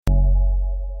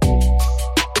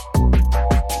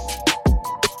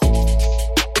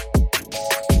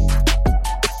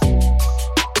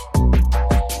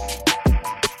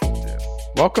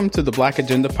Welcome to the Black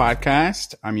Agenda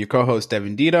Podcast. I'm your co-host,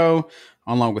 Devin Dito,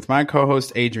 along with my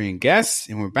co-host, Adrian Guest,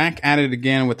 and we're back at it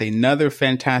again with another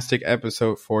fantastic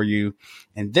episode for you.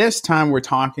 And this time we're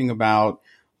talking about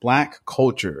Black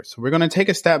culture. So we're going to take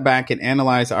a step back and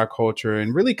analyze our culture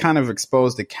and really kind of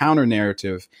expose the counter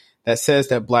narrative that says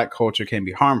that Black culture can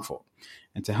be harmful.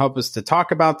 And to help us to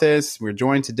talk about this, we're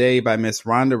joined today by Miss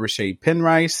Rhonda Rashay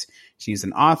Penrice. She's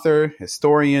an author,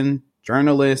 historian,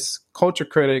 journalist, culture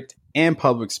critic, and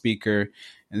public speaker.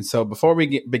 And so before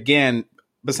we begin,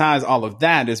 besides all of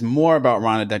that, there's more about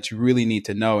Rhonda that you really need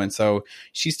to know. And so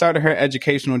she started her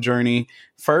educational journey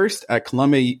first at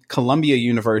Columbia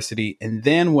University and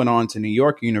then went on to New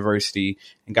York University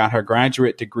and got her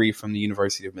graduate degree from the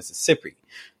University of Mississippi.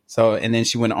 So, and then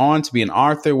she went on to be an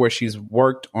author where she's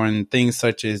worked on things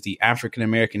such as the African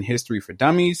American History for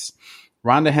Dummies.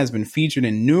 Rhonda has been featured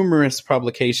in numerous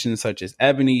publications such as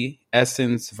Ebony,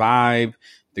 Essence, Vibe,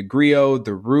 The Griot,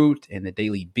 The Root, and The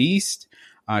Daily Beast.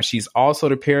 She's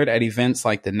also appeared at events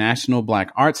like the National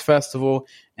Black Arts Festival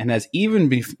and has even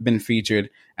been featured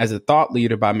as a thought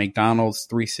leader by McDonald's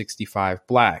 365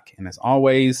 Black. And as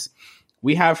always,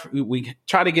 we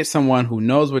try to get someone who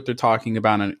knows what they're talking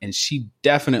about, and she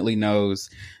definitely knows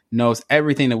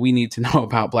everything that we need to know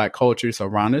about Black culture. So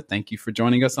Rhonda, thank you for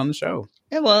joining us on the show.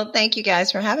 Yeah, well, thank you guys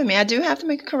for having me. I do have to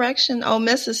make a correction. Ole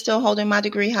Miss is still holding my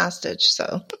degree hostage.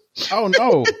 So. Oh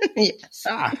no! Yes.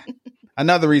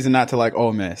 Another reason not to like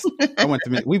Ole Miss.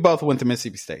 We both went to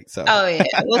Mississippi State. So. Oh yeah.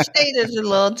 Well, State is a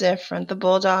little different. The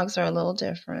Bulldogs are a little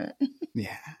different.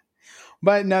 Yeah.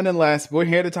 But nonetheless, we're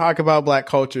here to talk about Black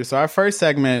culture. So our first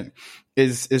segment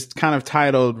is kind of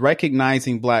titled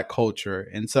Recognizing Black Culture.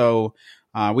 And so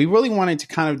we really wanted to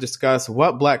kind of discuss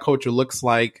what Black culture looks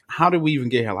like. How did we even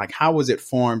get here? Like, how was it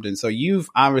formed? And so you've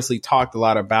obviously talked a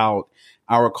lot about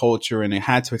our culture and it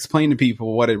had to explain to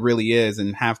people what it really is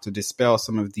and have to dispel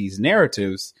some of these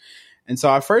narratives. And so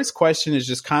our first question is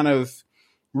just kind of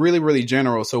really, really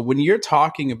general. So when you're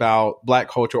talking about Black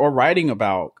culture or writing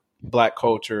about Black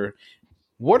culture,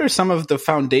 what are some of the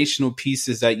foundational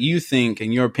pieces that you think,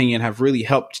 in your opinion, have really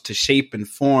helped to shape and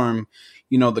form,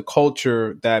 the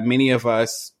culture that many of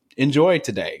us enjoy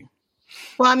today?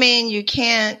 Well, I mean, you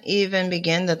can't even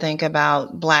begin to think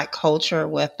about Black culture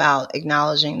without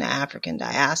acknowledging the African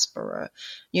diaspora.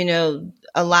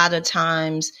 A lot of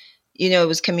times, it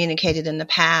was communicated in the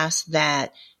past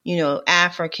that,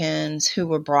 Africans who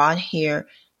were brought here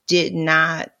did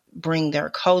not bring their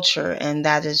culture, and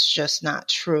that is just not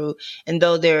true. And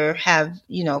though there have,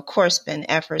 of course, been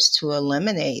efforts to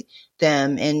eliminate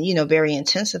them and, very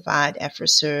intensified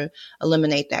efforts to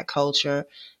eliminate that culture,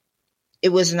 it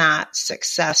was not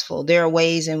successful. There are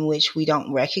ways in which we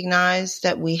don't recognize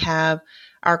that we have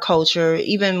our culture,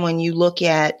 even when you look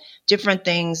at different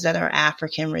things that are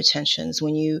African retentions,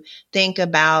 when you think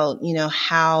about,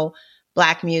 how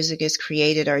Black music is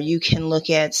created, or you can look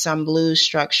at some blues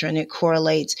structure and it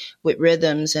correlates with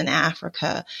rhythms in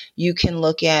Africa. You can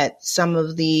look at some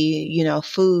of the,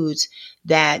 foods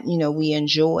that, we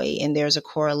enjoy, and there's a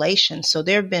correlation. So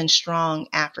there have been strong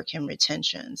African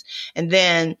retentions. And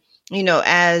then,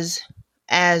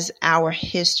 as our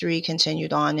history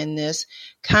continued on in this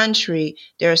country,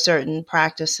 there are certain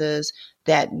practices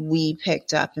that we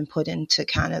picked up and put into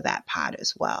kind of that pot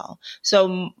as well.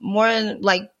 So more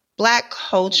like Black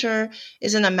culture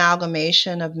is an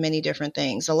amalgamation of many different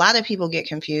things. A lot of people get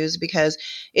confused because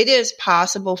it is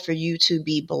possible for you to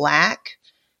be Black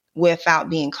without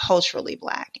being culturally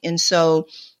Black. And so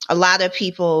a lot of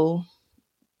people,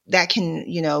 that can,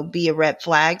 be a red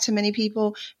flag to many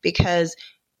people because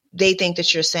they think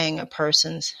that you're saying a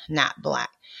person's not Black.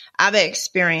 I've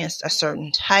experienced a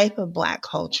certain type of Black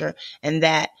culture, and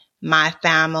that my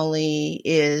family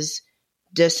is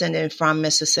descended from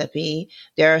Mississippi.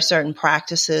 There are certain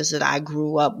practices that I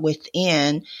grew up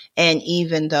within. And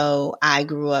even though I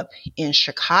grew up in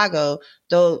Chicago,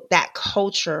 though that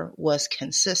culture was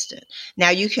consistent. Now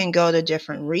you can go to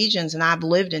different regions, and I've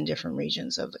lived in different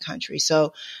regions of the country.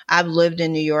 So I've lived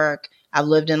in New York. I've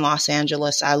lived in Los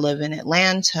Angeles. I live in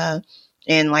Atlanta.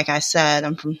 And like I said,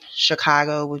 I'm from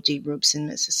Chicago with deep roots in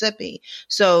Mississippi.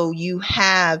 So you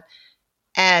have,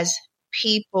 as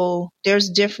people, there's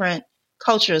different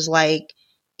cultures. Like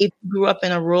if you grew up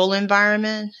in a rural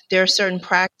environment, there are certain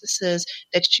practices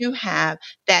that you have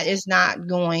that is not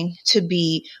going to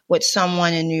be what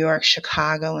someone in New York,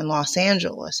 Chicago, and Los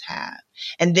Angeles have.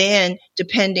 And then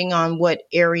depending on what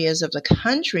areas of the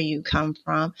country you come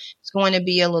from, it's going to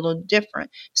be a little different.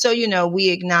 So, we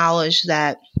acknowledge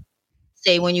that,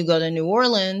 say, when you go to New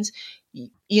Orleans,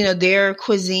 their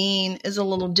cuisine is a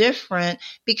little different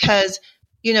because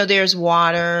there's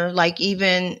water. Like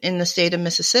even in the state of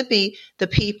Mississippi, the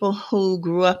people who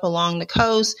grew up along the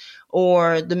coast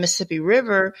or the Mississippi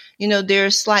River,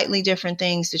 there's slightly different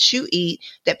things that you eat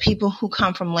that people who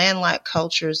come from landlocked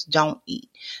cultures don't eat.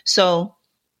 So,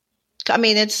 I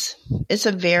mean, it's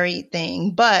a varied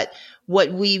thing, but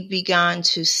what we've begun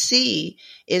to see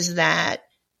is that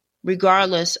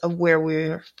regardless of where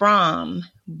we're from,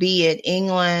 be it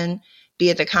England, be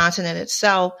it the continent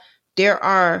itself, there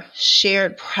are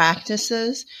shared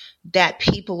practices that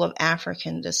people of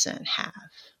African descent have.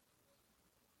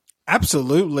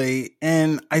 Absolutely.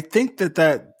 And I think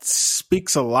that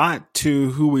speaks a lot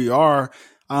to who we are.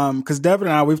 Because Devin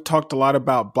and I, we've talked a lot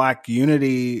about Black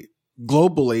unity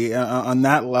globally on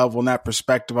that level, and that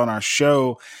perspective on our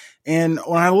show. And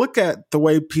when I look at the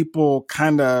way people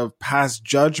kind of pass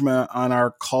judgment on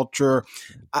our culture,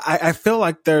 I feel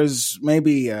like there's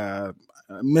maybe a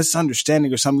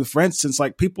misunderstanding or something. For instance,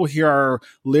 like people hear our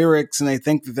lyrics and they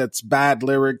think that that's bad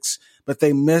lyrics, but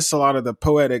they miss a lot of the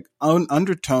poetic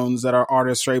undertones that our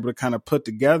artists are able to kind of put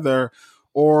together.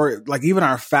 Or like even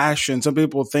our fashion, some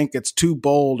people think it's too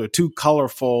bold or too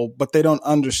colorful, but they don't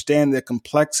understand the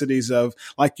complexities of,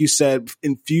 like you said,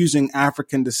 infusing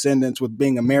African descendants with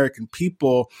being American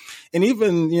people. And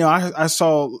even, I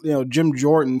saw, Jim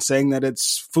Jordan saying that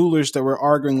it's foolish that we're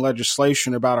arguing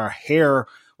legislation about our hair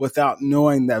without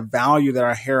knowing the value that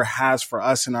our hair has for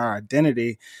us and our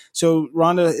identity. So,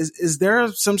 Rhonda, is there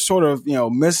some sort of,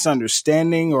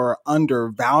 misunderstanding or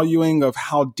undervaluing of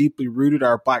how deeply rooted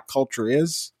our Black culture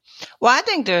is? Well, I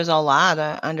think there's a lot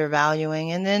of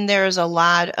undervaluing, and then there's a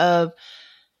lot of,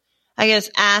 I guess,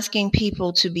 asking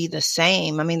people to be the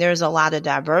same. I mean, there's a lot of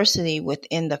diversity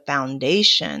within the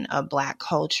foundation of Black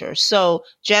culture. So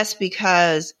just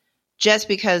because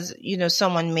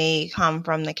someone may come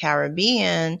from the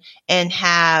Caribbean and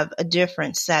have a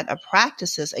different set of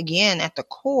practices, again, at the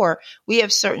core, we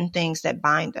have certain things that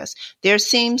bind us. There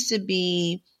seems to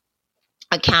be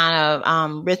a kind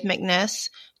of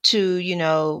rhythmicness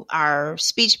to, our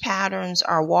speech patterns,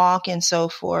 our walk, and so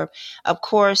forth. Of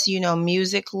course,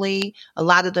 musically, a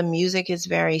lot of the music is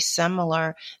very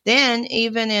similar. Then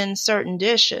even in certain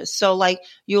dishes. So like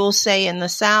you'll say in the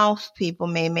South, people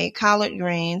may make collard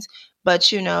greens,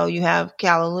 but you have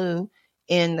callaloo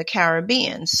in the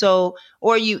Caribbean. So,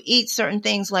 or you eat certain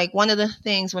things. Like one of the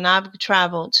things when I've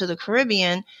traveled to the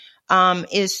Caribbean,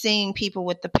 is seeing people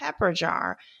with the pepper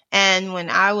jar. And when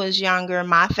I was younger,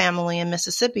 my family in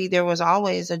Mississippi, there was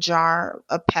always a jar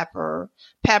of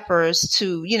peppers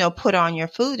to, put on your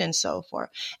food and so forth.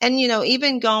 And,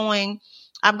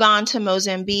 I've gone to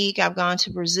Mozambique, I've gone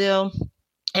to Brazil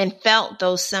and felt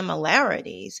those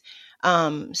similarities.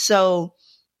 So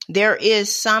there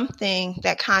is something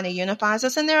that kind of unifies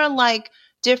us. And there are like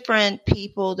different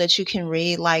people that you can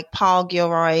read, like Paul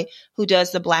Gilroy, who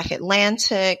does the Black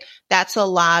Atlantic. That's a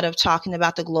lot of talking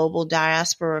about the global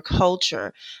diaspora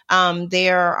culture.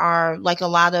 There are like a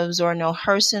lot of Zora Neale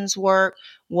Hurston's work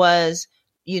was,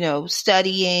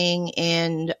 studying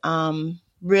and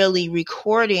really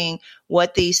recording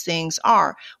what these things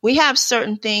are. We have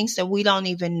certain things that we don't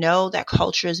even know that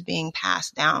culture is being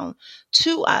passed down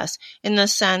to us, in the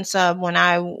sense of when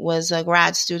I was a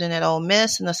grad student at Ole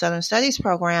Miss in the Southern Studies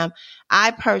program,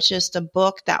 I purchased a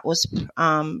book that was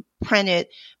printed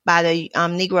by the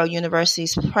Negro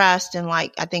Universities Press in I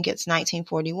think it's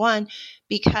 1941,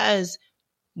 because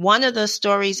one of the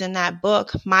stories in that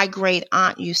book, my great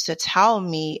aunt used to tell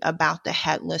me about the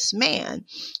headless man.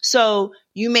 So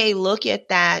you may look at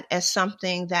that as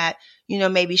something that,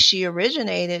 maybe she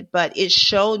originated, but it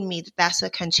showed me that that's a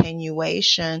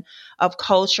continuation of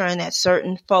culture, and that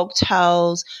certain folk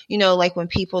tales, like when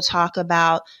people talk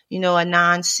about,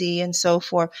 Anansi and so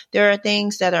forth, there are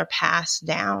things that are passed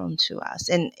down to us.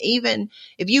 And even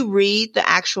if you read the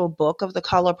actual book of The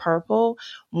Color Purple,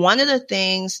 one of the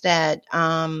things that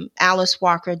Alice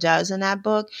Walker does in that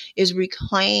book is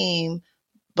reclaim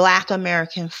Black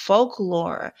American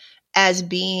folklore as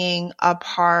being a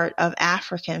part of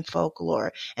African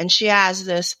folklore. And she has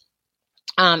this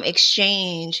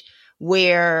exchange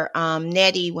where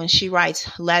Nettie, when she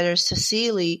writes letters to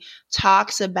Celie,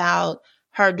 talks about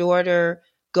her daughter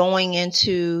going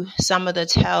into some of the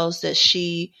tales that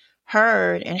she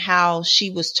heard and how she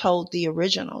was told the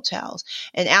original tales.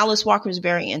 And Alice Walker is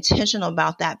very intentional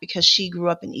about that, because she grew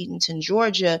up in Eatonton,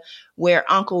 Georgia, where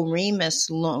Uncle Remus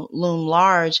loomed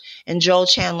large, and Joel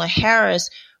Chandler Harris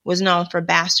was known for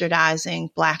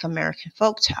bastardizing Black American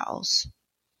folk tales.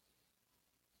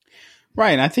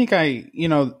 Right. I think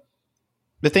the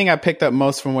thing I picked up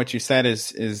most from what you said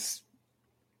is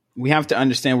we have to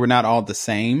understand we're not all the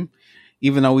same,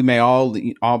 even though we may all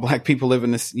Black people live in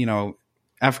this,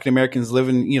 African Americans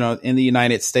living, in the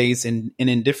United States and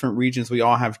in different regions, we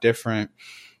all have different,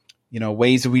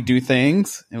 ways that we do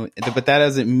things. But that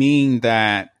doesn't mean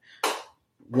that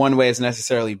one way is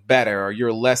necessarily better or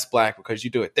you're less Black because you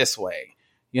do it this way.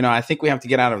 I think we have to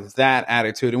get out of that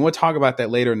attitude, and we'll talk about that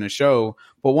later in the show.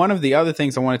 But one of the other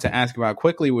things I wanted to ask about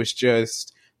quickly was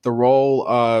just the role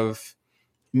of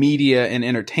media and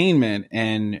entertainment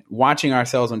and watching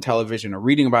ourselves on television or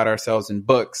reading about ourselves in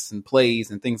books and plays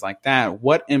and things like that.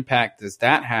 What impact does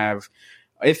that have,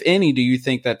 if any, do you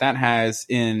think that has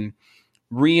in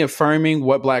reaffirming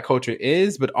what Black culture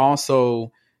is, but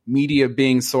also media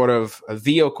being sort of a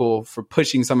vehicle for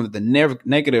pushing some of the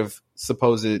negative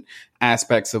supposed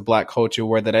aspects of Black culture,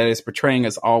 where that is portraying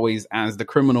us always as the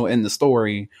criminal in the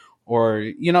story?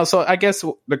 Or, so I guess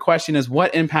the question is,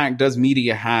 what impact does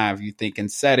media have, you think, in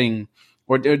setting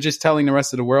or just telling the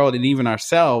rest of the world and even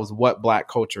ourselves what Black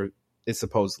culture is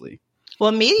supposedly?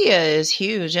 Well, media is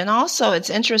huge. And also it's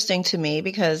interesting to me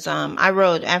because I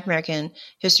wrote African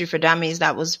History for Dummies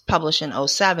that was published in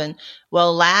 2007.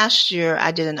 Well, last year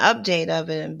I did an update of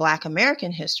it in Black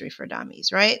American History for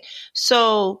Dummies, right?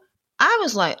 So I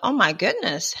was like, oh my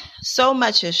goodness, so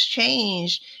much has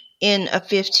changed in a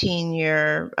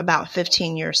 15-year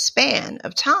span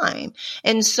of time.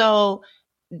 And so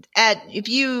I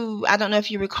don't know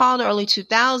if you recall the early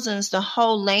 2000s, the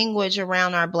whole language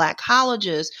around our Black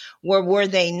colleges were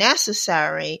they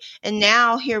necessary? And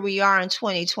now here we are in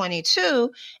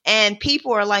 2022 and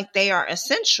people are like, they are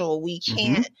essential. We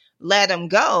can't let them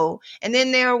go. And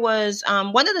then there was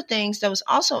one of the things that was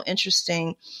also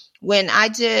interesting when I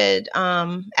did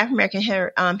African American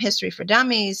History for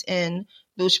Dummies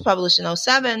which was published in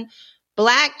 2007,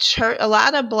 a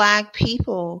lot of Black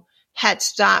people had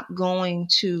stopped going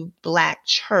to Black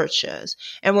churches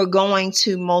and were going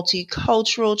to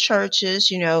multicultural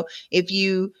churches. If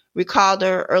you recall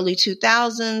the early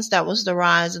 2000s, that was the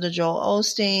rise of the Joel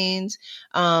Osteens,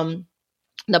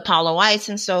 the Paula Whites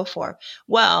and so forth.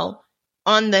 Well,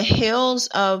 on the heels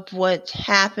of what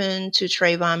happened to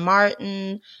Trayvon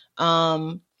Martin,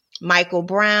 Michael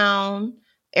Brown,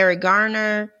 Eric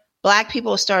Garner, Black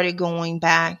people started going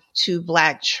back to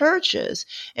Black churches.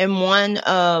 And one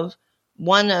of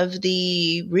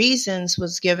the reasons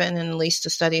was given, in at least the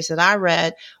studies that I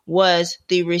read, was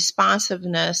the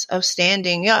responsiveness of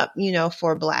standing up,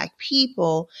 for Black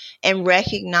people and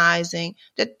recognizing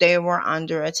that they were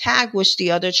under attack, which the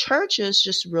other churches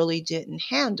just really didn't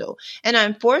handle. And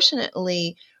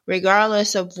unfortunately,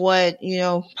 regardless of what,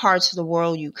 parts of the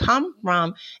world you come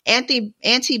from,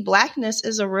 anti-Blackness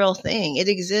is a real thing. It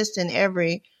exists in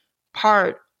every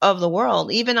part of the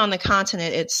world, even on the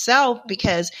continent itself,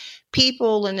 because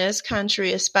people in this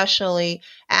country, especially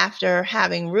after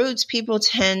having roots, people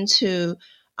tend to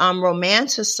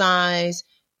romanticize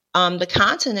the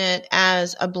continent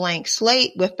as a blank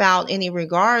slate without any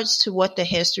regards to what the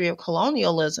history of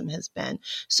colonialism has been.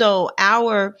 So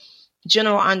our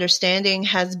general understanding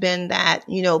has been that,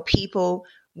 people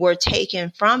were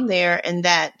taken from there and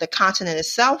that the continent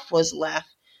itself was left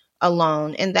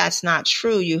alone. And that's not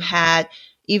true. You had,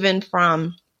 even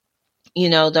from,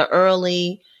 the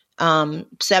early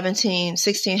 1600s,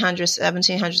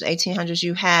 1700s, 1800s,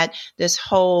 you had this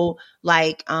whole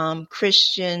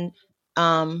Christian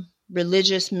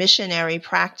religious missionary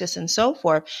practice and so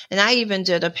forth. And I even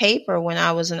did a paper when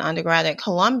I was an undergrad at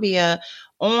Columbia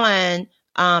on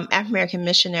African American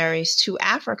missionaries to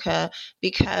Africa,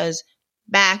 because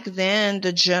back then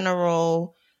the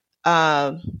general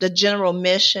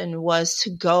mission was to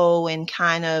go and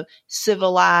kind of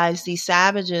civilize these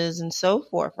savages and so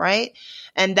forth, right?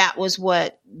 And that was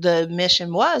what the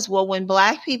mission was. Well, when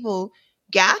Black people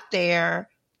got there,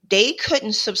 they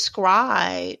couldn't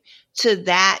subscribe to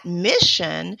that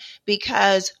mission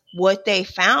because what they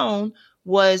found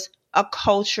was a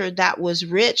culture that was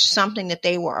rich, something that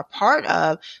they were a part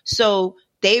of. So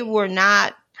they were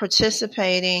not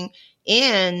participating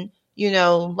in,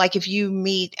 if you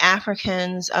meet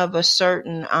Africans of a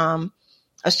certain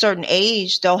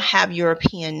age, they'll have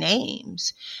European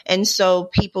names. And so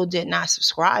people did not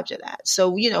subscribe to that. So,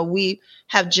 we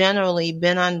have generally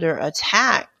been under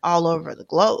attack all over the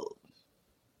globe.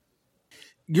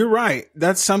 You're right.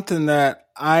 That's something that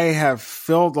I have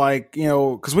felt like,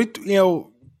 because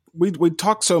we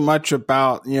talk so much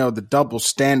about, the double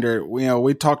standard.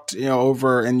 We talked,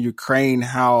 over in Ukraine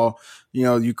how,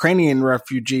 Ukrainian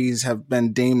refugees have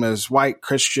been deemed as white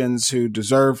Christians who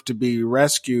deserve to be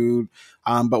rescued.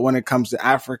 But when it comes to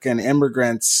African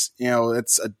immigrants,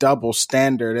 it's a double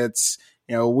standard. It's,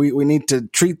 we need to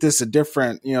treat this a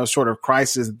different, sort of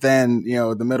crisis than,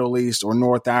 the Middle East or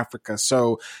North Africa.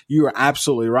 So you are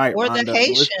absolutely right, Or Rhonda. the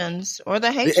Haitians.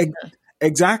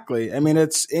 Exactly. I mean,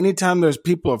 it's anytime there's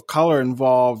people of color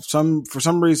involved, for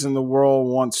some reason the world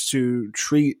wants to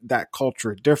treat that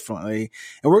culture differently.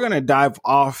 And we're going to dive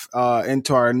off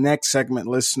into our next segment,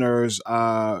 listeners,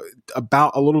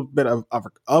 about a little bit of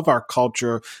our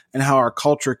culture and how our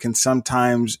culture can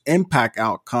sometimes impact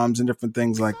outcomes and different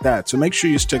things like that. So make sure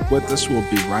you stick with us. We'll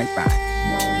be right back.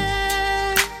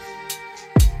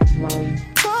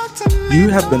 You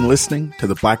have been listening to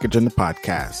the Black Agenda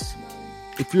Podcast.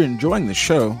 If you're enjoying the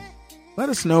show, let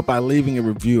us know by leaving a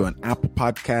review on Apple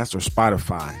Podcasts or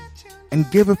Spotify,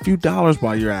 and give a few dollars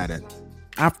while you're at it.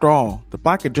 After all, the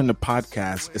Black Agenda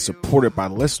Podcast is supported by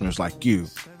listeners like you.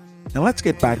 Now let's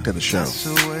get back to the show.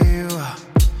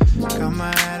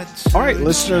 All right,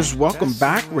 listeners, welcome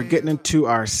back. We're getting into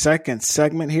our second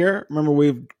segment here. Remember,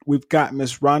 we've got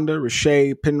Miss Rhonda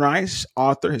Rashay Penrice,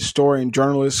 author, historian,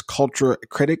 journalist, culture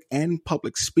critic, and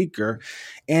public speaker.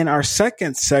 And our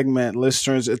second segment,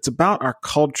 listeners, it's about our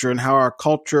culture and how our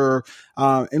culture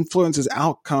influences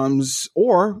outcomes,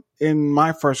 or in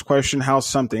my first question, how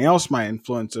something else might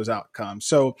influence those outcomes.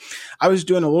 So I was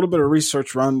doing a little bit of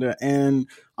research, Rhonda, and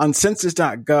on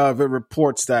census.gov, it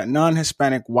reports that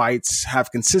non-Hispanic whites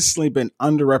have consistently been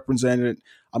underrepresented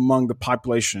among the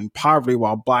population in poverty,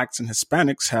 while blacks and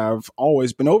Hispanics have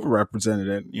always been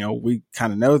overrepresented. You know, we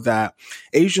kind of know that.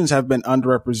 Asians have been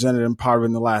underrepresented in poverty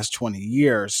in the last 20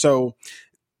 years. So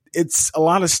it's a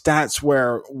lot of stats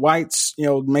where whites,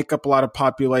 make up a lot of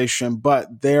population,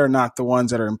 but they're not the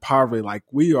ones that are in poverty like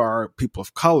we are, people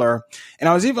of color. And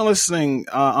I was even listening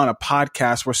on a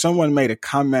podcast where someone made a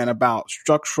comment about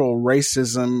structural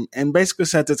racism and basically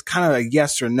said it's kind of a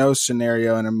yes or no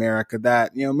scenario in America,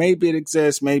 that, maybe it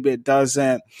exists, maybe it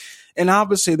doesn't. And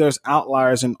obviously there's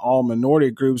outliers in all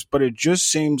minority groups, but it just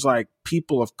seems like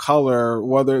people of color,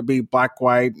 whether it be black,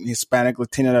 white, Hispanic,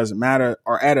 Latino, doesn't matter,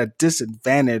 are at a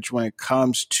disadvantage when it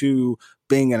comes to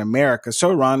being in America.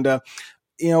 So Rhonda,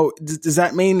 does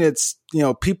that mean it's,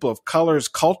 people of color's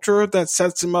culture that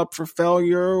sets them up for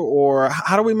failure, or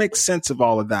how do we make sense of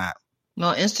all of that?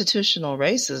 Well, institutional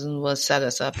racism will set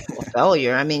us up for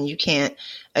failure. I mean,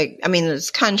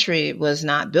 this country was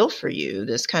not built for you.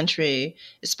 This country,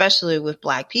 especially with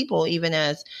Black people, even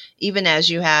as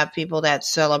you have people that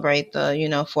celebrate the,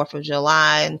 4th of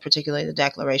July, and particularly the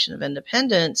Declaration of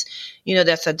Independence,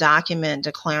 that's a document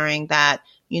declaring that,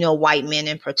 white men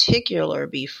in particular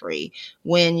be free.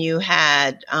 When you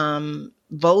had,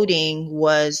 voting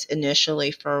was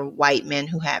initially for white men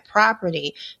who had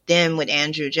property, then with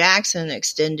Andrew Jackson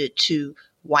extended to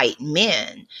white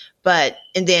men.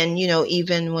 And then,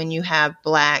 even when you have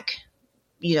black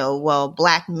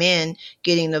men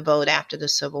getting the vote after the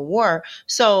Civil War.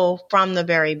 So from the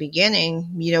very beginning,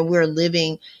 we're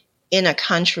living in a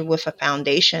country with a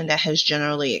foundation that has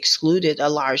generally excluded a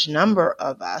large number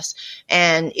of us.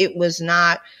 And it was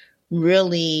not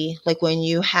really like when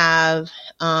you have,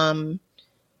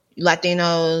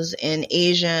 Latinos and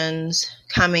Asians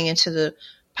coming into the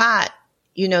pot,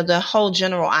 the whole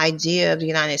general idea of the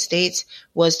United States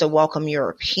was to welcome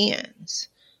Europeans,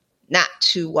 not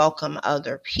to welcome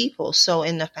other people. So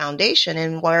in the foundation,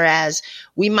 and whereas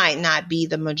we might not be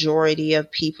the majority of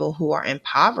people who are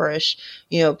impoverished,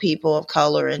 people of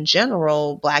color in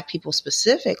general, Black people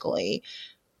specifically,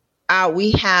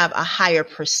 we have a higher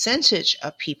percentage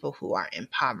of people who are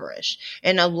impoverished.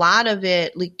 And a lot of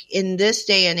it, like in this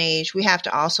day and age, we have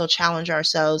to also challenge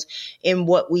ourselves in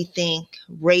what we think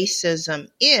racism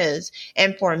is.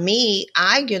 And for me,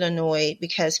 I get annoyed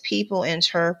because people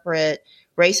interpret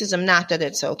racism, not that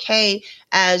it's okay,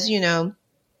 as,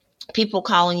 people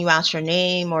calling you out your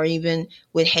name, or even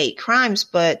with hate crimes,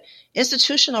 but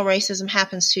institutional racism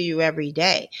happens to you every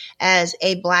day. As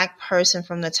a Black person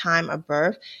from the time of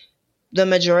birth, the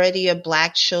majority of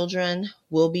Black children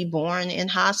will be born in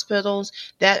hospitals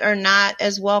that are not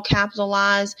as well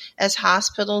capitalized as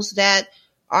hospitals that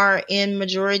are in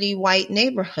majority white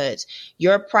neighborhoods.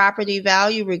 Your property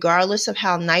value, regardless of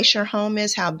how nice your home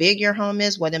is, how big your home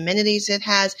is, what amenities it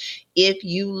has, if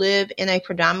you live in a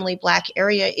predominantly Black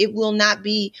area, it will not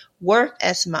be worth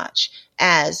as much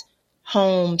as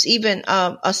homes, even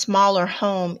a smaller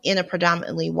home in a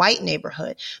predominantly white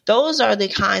neighborhood. Those are the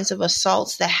kinds of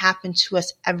assaults that happen to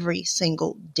us every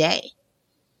single day.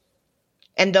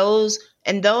 And those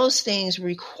things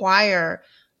require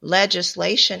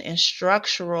legislation and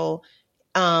structural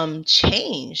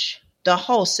change. The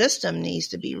whole system needs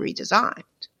to be redesigned.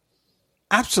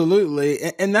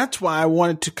 Absolutely. And that's why I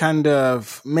wanted to kind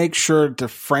of make sure to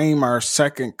frame our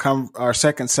second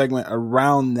segment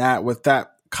around that, with that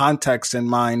context in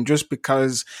mind, just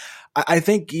because I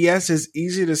think, yes, it's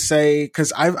easy to say,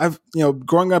 because I've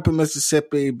growing up in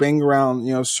Mississippi, being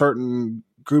around, certain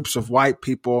groups of white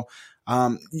people,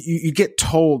 you get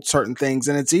told certain things,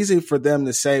 and it's easy for them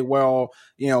to say, well,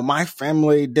 my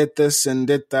family did this and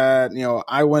did that.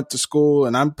 I went to school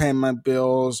and I'm paying my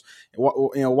bills.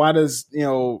 Why does,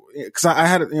 cause I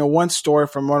had, one story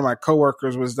from one of my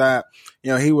coworkers was that,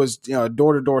 he was, a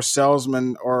door-to-door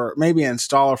salesman or maybe an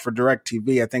installer for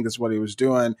DirecTV. I think is what he was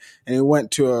doing. And he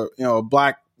went to a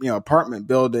black, apartment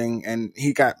building, and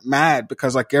he got mad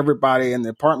because like everybody in the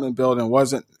apartment building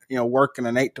wasn't, working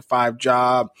an 8-to-5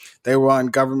 job. They were on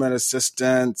government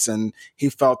assistance, and he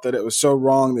felt that it was so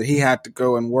wrong that he had to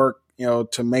go and work,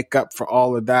 to make up for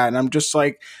all of that. And I'm just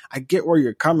like, I get where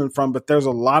you're coming from, but there's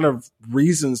a lot of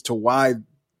reasons to why,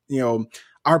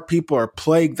 our people are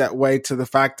plagued that way, to the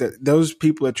fact that those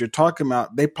people that you're talking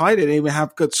about, they probably didn't even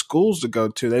have good schools to go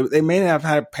to. They may have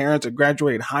had parents that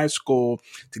graduated high school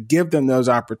to give them those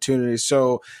opportunities.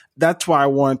 So that's why I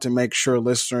wanted to make sure,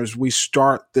 listeners, we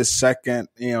start this second,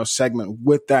 segment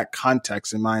with that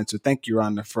context in mind. So thank you,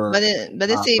 Rhonda, for. But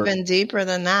it's even deeper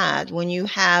than that. When you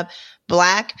have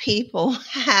Black people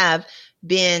have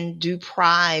been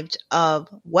deprived of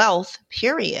wealth,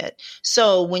 period.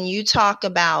 So when you talk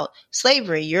about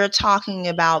slavery, you're talking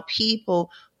about people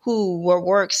who were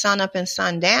worked sun up and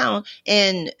sun down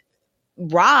and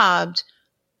robbed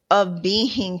of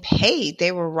being paid.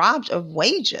 They were robbed of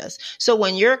wages. So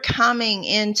when you're coming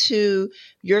into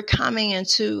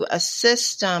a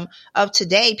system of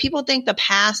today, people think the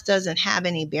past doesn't have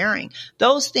any bearing.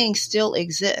 Those things still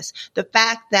exist. The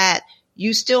fact that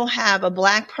you still have a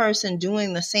Black person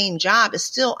doing the same job is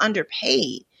still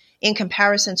underpaid in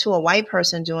comparison to a white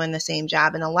person doing the same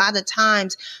job. And a lot of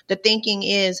times the thinking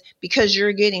is because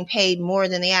you're getting paid more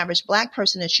than the average Black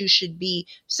person that you should be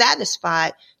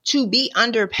satisfied to be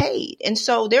underpaid. And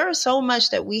so there is so much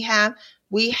that we have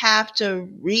to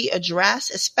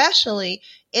readdress, especially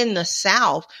in the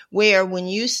South, where when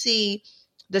you see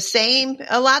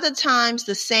a lot of times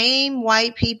the same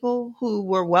white people who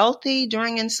were wealthy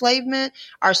during enslavement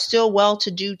are still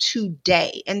well-to-do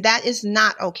today. And that is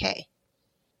not okay.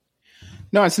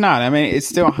 No, it's not. I mean, it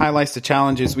still highlights the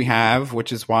challenges we have,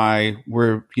 which is why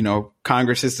we're,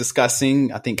 Congress is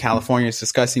discussing, I think California is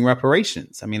discussing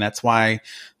reparations. I mean, that's why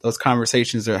those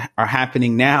conversations are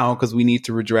happening now, because we need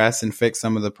to redress and fix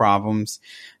some of the problems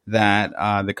that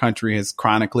the country has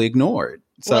chronically ignored.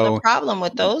 So the problem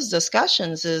with those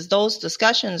discussions is those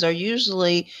discussions are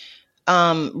usually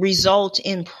result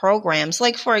in programs.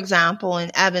 Like, for example,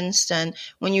 in Evanston,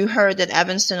 when you heard that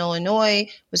Evanston, Illinois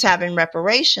was having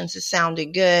reparations, it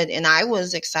sounded good and I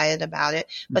was excited about it.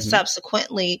 But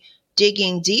subsequently,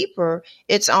 digging deeper,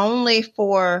 it's only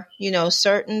for,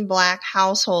 certain Black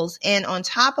households. And on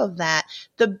top of that,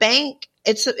 the bank,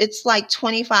 it's like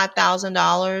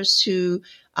 $25,000 to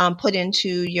put into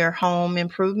your home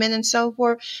improvement and so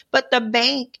forth. But the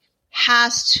bank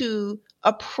has to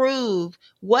approve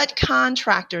what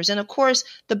contractors, and of course,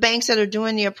 the banks that are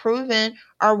doing the approving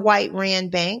are white ran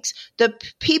banks. The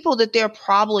people that they're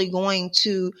probably going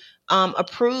to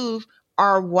approve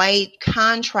are white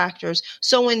contractors.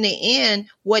 So in the end,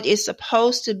 what is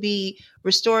supposed to be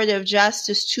restorative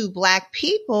justice to Black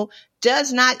people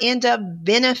does not end up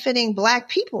benefiting Black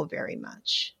people very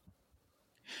much.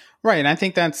 Right. And I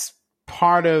think that's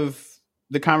part of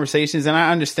the conversations. And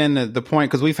I understand the point,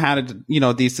 because we've had,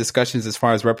 these discussions as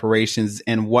far as reparations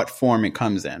and what form it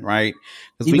comes in. Right.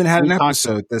 Even had an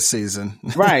episode this season.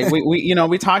 Right.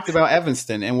 We talked about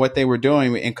Evanston and what they were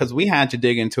doing. And because we had to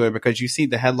dig into it, because you see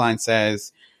the headline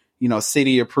says,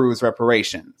 city approves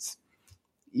reparations.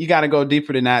 You got to go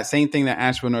deeper than that. Same thing that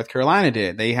Asheville, North Carolina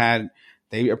did.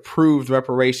 They approved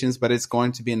reparations, but it's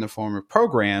going to be in the form of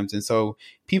programs. And so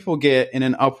people get in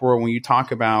an uproar when you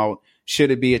talk about,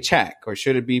 should it be a check or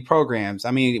should it be programs?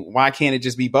 I mean, why can't it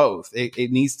just be both?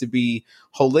 It needs to be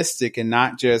holistic and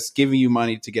not just giving you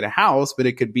money to get a house, but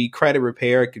it could be credit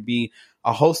repair. It could be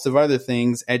a host of other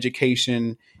things,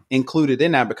 education included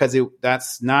in that, because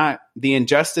that's not, the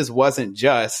injustice wasn't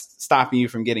just stopping you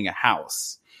from getting a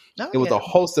house. It was a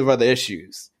host of other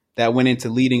issues that went into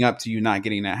leading up to you not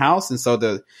getting that house. And so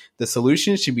the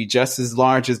solution should be just as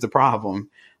large as the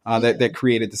problem that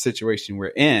created the situation we're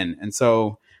in. And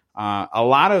so a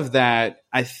lot of that,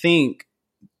 I think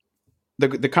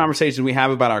the conversation we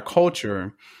have about our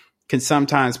culture can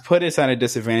sometimes put us at a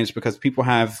disadvantage, because people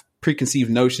have preconceived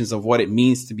notions of what it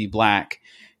means to be Black.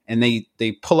 And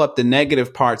they pull up the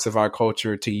negative parts of our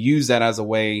culture to use that as a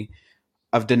way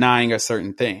of denying us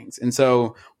certain things. And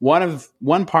so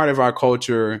one part of our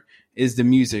culture is the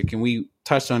music. And we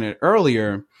touched on it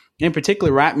earlier. In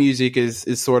particular, rap music is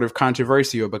sort of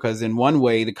controversial, because in one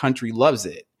way, the country loves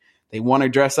it. They want to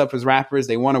dress up as rappers.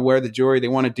 They want to wear the jewelry. They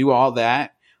want to do all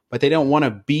that. but they don't want to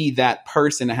be that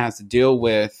person that has to deal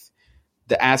with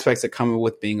the aspects that come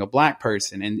with being a black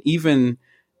person. And even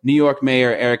New York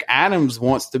Mayor Eric Adams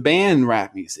wants to ban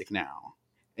rap music now.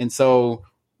 And so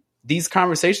these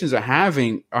conversations are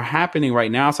happening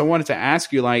right now. So I wanted to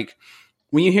ask you, like,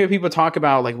 when you hear people talk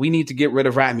about, like, we need to get rid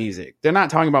of rap music, they're not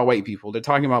talking about white people. They're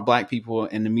talking about black people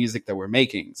and the music that we're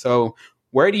making. So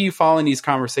where do you fall in these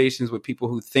conversations with people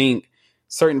who think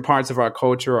certain parts of our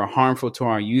culture are harmful to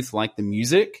our youth, like the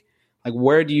music? Like,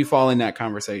 where do you fall in that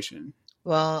conversation?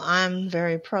 Well, I'm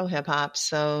very pro hip hop.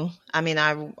 So, I mean,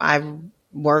 I've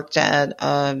worked at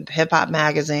a hip hop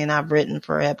magazine. I've written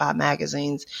for hip hop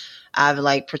magazines. I've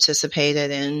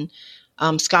participated in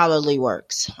scholarly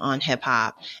works on hip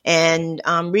hop. And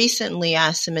recently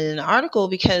I submitted an article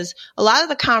because a lot of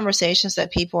the conversations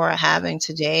that people are having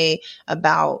today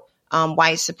about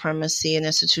white supremacy and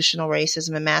institutional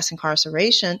racism and mass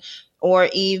incarceration, or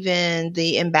even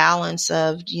the imbalance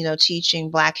of, teaching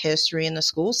Black history in the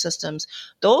school systems,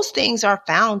 those things are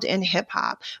found in hip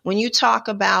hop. When you talk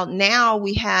about, now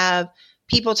we have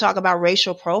people talk about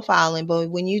racial profiling, but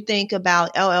when you think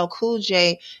about LL Cool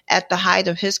J at the height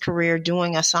of his career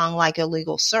doing a song like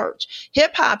Illegal Search,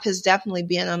 hip hop has definitely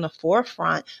been on the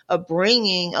forefront of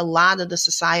bringing a lot of the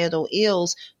societal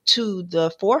ills to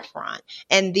the forefront.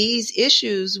 And these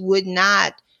issues would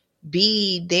not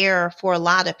be there for a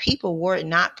lot of people were it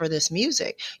not for this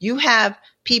music. You have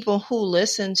people who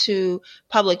listened to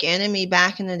Public Enemy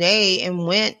back in the day and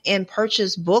went and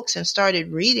purchased books and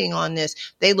started reading on this.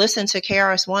 They listened to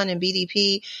KRS-One and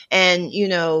BDP and,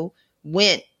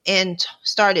 went and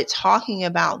started talking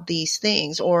about these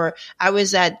things. Or I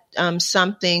was at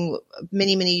something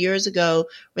many, many years ago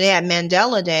where they had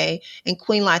Mandela Day and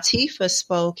Queen Latifah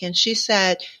spoke, and she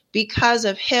said, because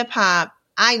of hip hop,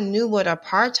 I knew what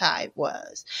apartheid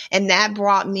was. And that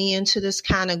brought me into this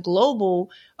kind of global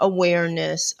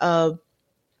awareness of,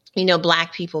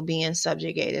 Black people being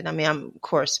subjugated. I mean, I'm of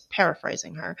course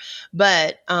paraphrasing her,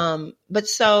 but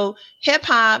so hip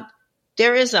hop,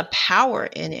 there is a power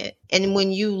in it. And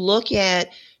when you look at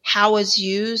how it's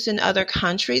used in other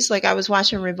countries, like I was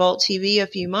watching Revolt TV a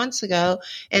few months ago,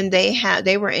 and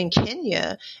they were in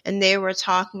Kenya, and they were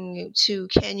talking to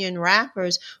Kenyan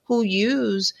rappers who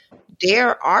use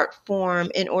their art form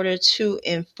in order to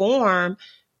inform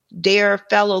their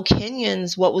fellow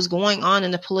Kenyans what was going on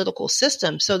in the political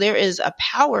system. So there is a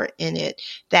power in it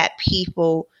that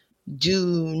people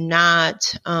do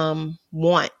not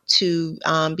want to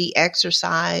be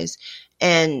exercised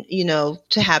and,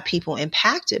 to have people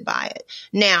impacted by it.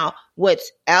 Now,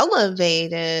 what's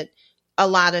elevated a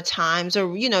lot of times,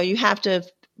 or, you have to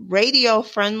radio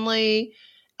friendly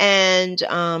and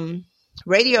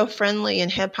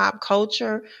hip hop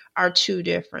culture are two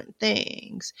different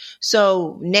things.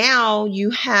 So now you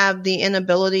have the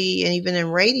inability, and even in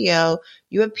radio,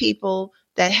 you have people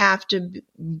that have to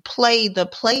play the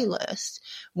playlist,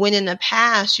 when in the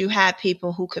past you had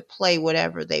people who could play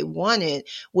whatever they wanted,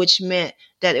 which meant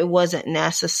that it wasn't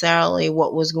necessarily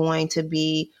what was going to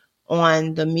be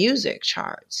on the music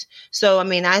charts. So, I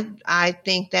mean, I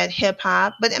think that hip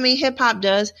hop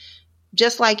does,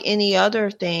 just like any other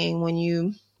thing, when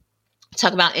you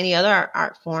talk about any other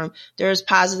art form, there's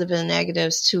positives and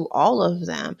negatives to all of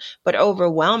them. But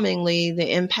overwhelmingly,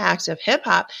 the impact of hip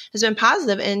hop has been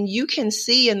positive. And you can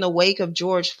see in the wake of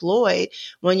George Floyd,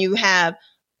 when you have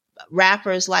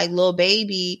rappers like Lil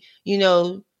Baby,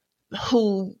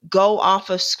 who go off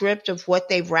a script of what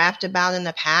they've rapped about in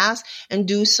the past and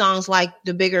do songs like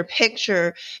The Bigger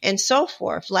Picture and so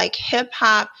forth. Like, hip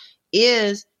hop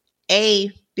is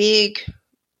a big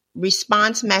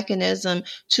response mechanism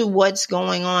to what's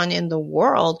going on in the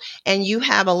world. And you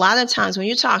have a lot of times when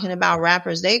you're talking about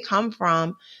rappers, they come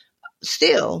from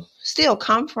still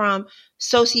come from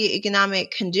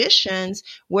socioeconomic conditions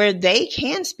where they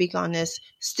can speak on this.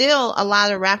 Still, a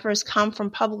lot of rappers come from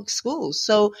public schools,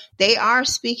 so they are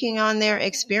speaking on their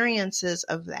experiences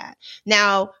of that.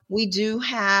 Now, we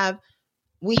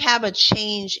have a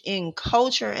change in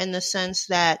culture in the sense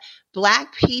that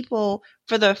Black people,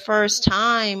 for the first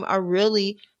time, are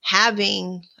really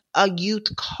having a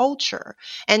youth culture.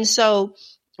 And so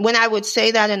when I would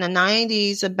say that in the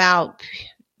 90s about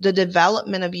the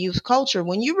development of youth culture,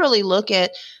 when you really look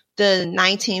at the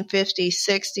 1950s,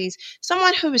 60s,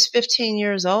 someone who was 15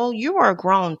 years old, you were a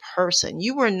grown person.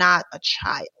 You were not a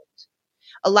child.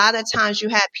 A lot of times you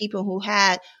had people who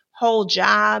had whole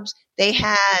jobs. They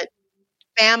had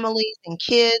families and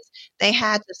kids they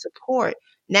had to support.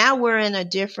 Now we're in a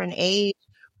different age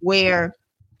where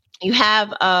you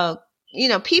have a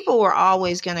people were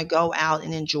always going to go out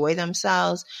and enjoy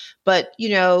themselves. But,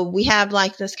 we have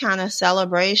like this kind of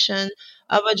celebration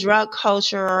of a drug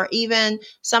culture, or even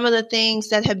some of the things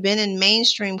that have been in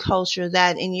mainstream culture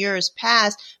that in years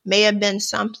past may have been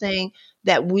something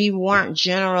that we weren't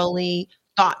generally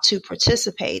thought to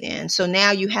participate in. So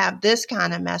now you have this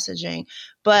kind of messaging,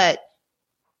 but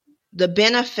the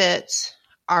benefits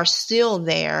are still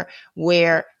there,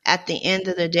 where at the end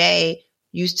of the day,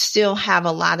 you still have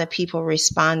a lot of people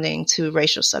responding to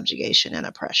racial subjugation and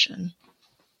oppression.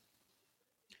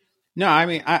 No, I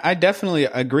mean, I definitely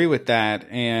agree with that.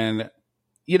 And,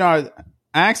 I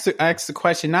asked the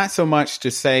question not so much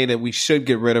to say that we should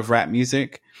get rid of rap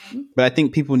music, but I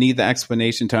think people need the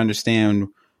explanation to understand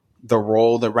the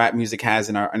role that rap music has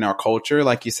in our culture.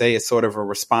 Like you say, it's sort of a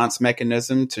response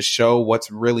mechanism to show what's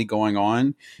really going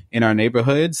on in our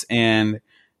neighborhoods. And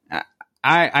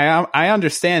I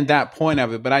understand that point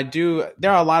of it, but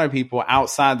there are a lot of people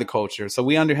outside the culture. So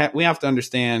we have to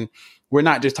understand we're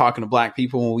not just talking to Black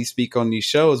people when we speak on these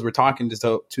shows. We're talking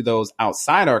to those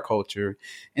outside our culture.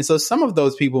 And so some of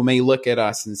those people may look at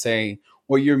us and say,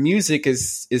 well, your music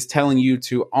is telling you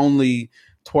to only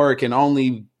twerk and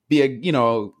only be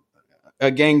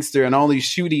a gangster and only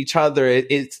shoot each other.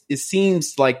 It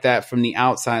seems like that from the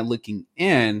outside looking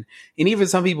in. And even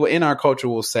some people in our culture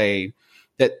will say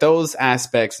that those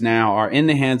aspects now are in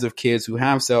the hands of kids who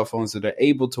have cell phones that are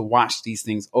able to watch these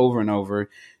things over and over.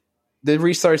 The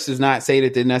research does not say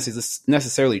that they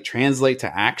necessarily translate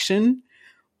to action,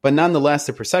 but nonetheless,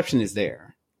 the perception is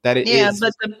there. That it is,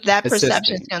 but that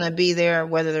perception is going to be there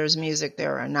whether there's music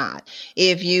there or not.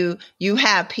 If you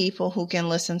have people who can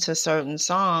listen to certain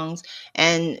songs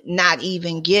and not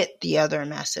even get the other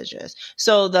messages.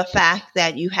 So the fact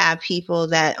that you have people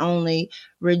that only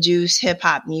reduce hip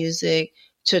hop music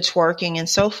to twerking and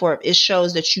so forth, it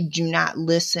shows that you do not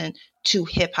listen to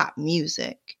hip hop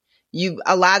music.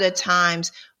 A lot of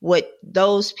times what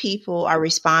those people are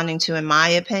responding to, in my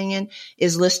opinion,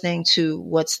 is listening to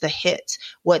what's the hits,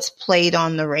 what's played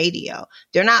on the radio.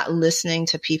 They're not listening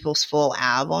to people's full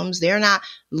albums. They're not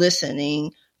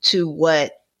listening to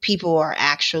what people are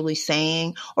actually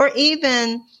saying, or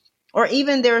even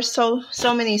there are so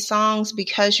many songs,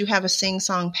 because you have a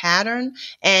sing-song pattern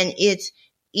and it's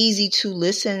easy to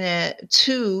listen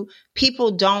to,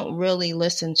 people don't really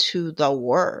listen to the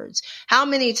words. How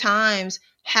many times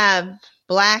have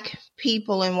Black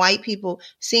people and white people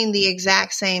seen the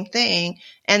exact same thing,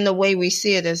 and the way we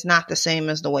see it is not the same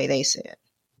as the way they see it?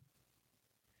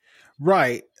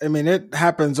 Right. I mean, it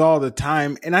happens all the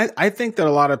time. And I think that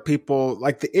a lot of people,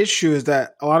 like, the issue is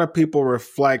that a lot of people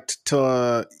reflect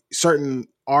to certain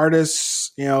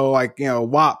artists,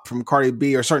 WAP from Cardi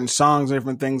B, or certain songs and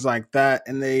different things like that.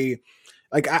 And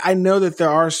I know that there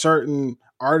are certain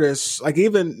artists, like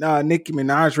even Nicki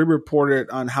Minaj, we reported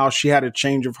on how she had a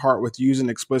change of heart with using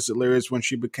explicit lyrics when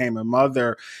she became a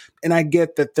mother. And I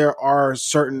get that there are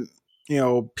certain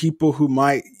people who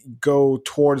might go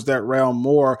towards that realm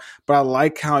more, but I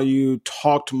like how you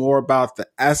talked more about the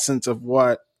essence of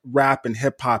what rap and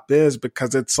hip hop is,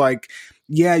 because it's like,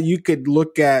 yeah, you could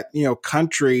look at,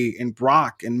 country and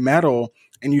rock and metal,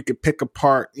 and you could pick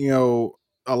apart,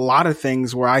 a lot of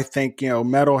things where I think,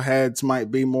 metalheads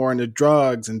might be more into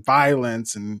drugs and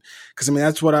violence. And cause I mean,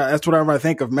 that's whatever I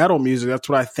think of metal music, that's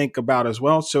what I think about as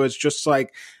well. So it's just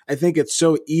like, I think it's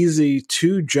so easy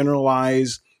to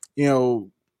generalize,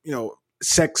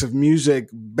 sects of music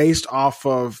based off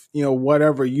of,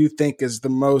 whatever you think is the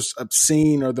most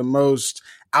obscene or the most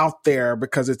out there,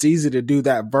 because it's easy to do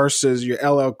that versus your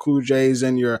LL Cool J's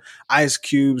and your Ice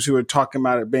Cubes who are talking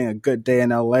about it being a good day in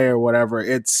LA or whatever.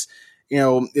 It's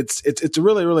a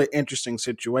really, really interesting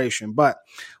situation. But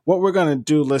what we're going to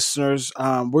do, listeners,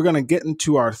 we're going to get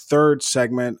into our third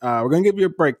segment. We're going to give you a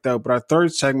break, though, but our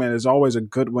third segment is always a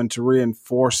good one to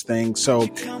reinforce things. So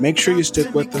make sure you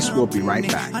stick with us. We'll be right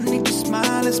back.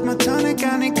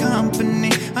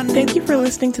 Thank you for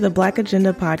listening to the Black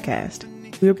Agenda podcast.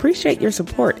 We appreciate your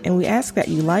support, and we ask that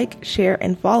you like, share,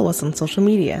 and follow us on social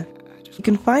media. You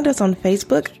can find us on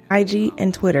Facebook, IG,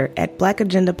 and Twitter at Black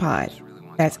Agenda Pod.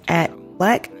 That's at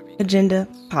Black Agenda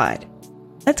Pod.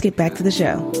 Let's get back to the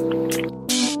show.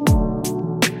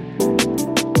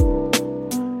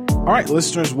 All right,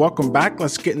 listeners, welcome back.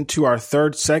 Let's get into our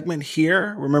third segment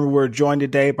here. Remember, we're joined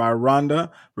today by Rhonda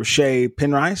Roche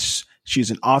Penrice.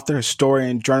 She's an author,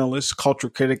 historian, journalist, culture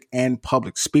critic, and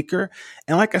public speaker.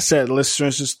 And like I said,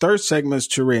 listeners, this third segment is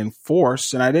to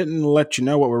reinforce, and I didn't let you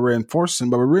know what we're reinforcing,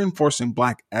 but we're reinforcing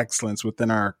Black excellence within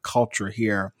our culture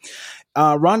here.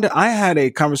 Rhonda, I had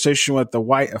a conversation with a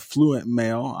white affluent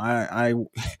male. I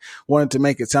wanted to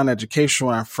make it sound educational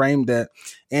when I framed it.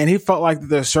 And he felt like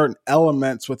there are certain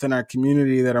elements within our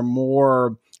community that are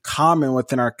more common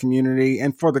within our community.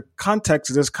 And for the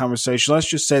context of this conversation, let's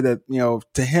just say that,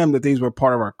 to him, that these were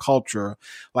part of our culture,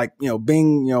 like,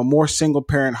 being, more single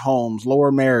parent homes,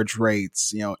 lower marriage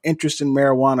rates, interest in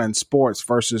marijuana and sports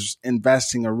versus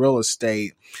investing in real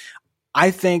estate. I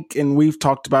think, and we've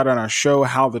talked about on our show,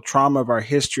 how the trauma of our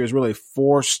history has really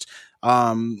forced,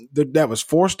 that was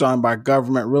forced on by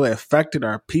government, really affected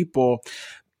our people.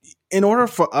 In order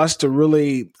for us to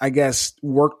really, I guess,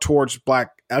 work towards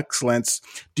Black excellence,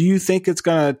 do you think it's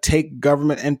going to take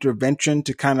government intervention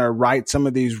to kind of right some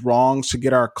of these wrongs to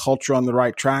get our culture on the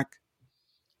right track?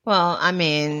 Well, I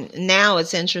mean, now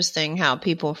it's interesting how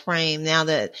people frame, now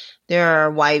that there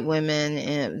are white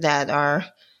women that are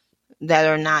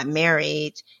not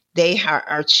married, they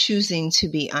are choosing to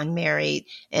be unmarried,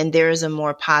 and there is a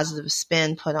more positive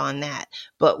spin put on that.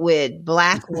 But with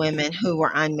Black women who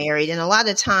were unmarried, and a lot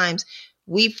of times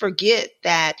we forget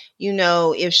that,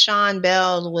 if Sean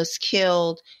Bell was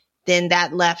killed, then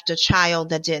that left a child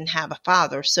that didn't have a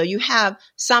father. So you have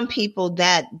some people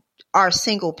that are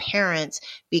single parents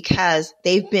because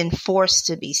they've been forced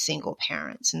to be single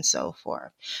parents and so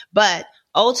forth. But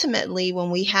ultimately, when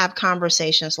we have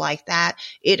conversations like that,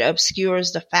 it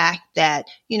obscures the fact that,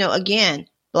 again,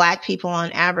 Black people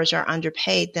on average are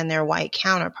underpaid than their white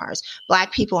counterparts.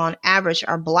 Black people on average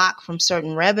are blocked from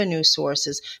certain revenue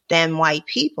sources than white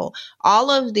people.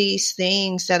 All of these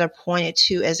things that are pointed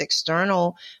to as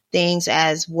external things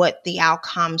as what the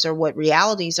outcomes or what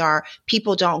realities are,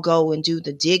 people don't go and do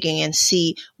the digging and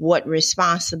see what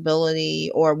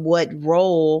responsibility or what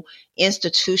role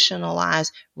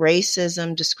institutionalized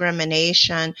racism,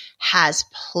 discrimination has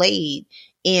played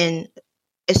in,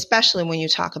 especially when you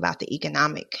talk about the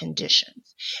economic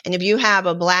conditions. And if you have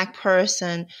a Black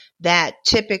person that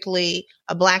typically,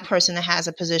 a Black person that has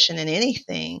a position in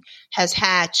anything has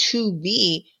had to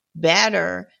be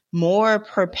better, more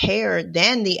prepared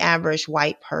than the average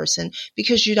white person,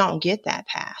 because you don't get that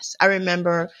pass. I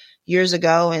remember years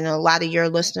ago, and a lot of your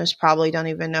listeners probably don't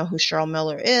even know who Cheryl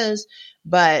Miller is,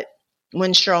 but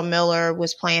when Cheryl Miller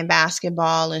was playing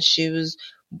basketball and she was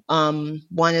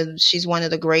she's one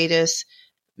of the greatest,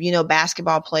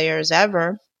 basketball players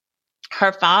ever,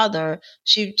 her father,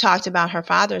 she talked about her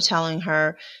father telling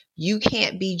her, you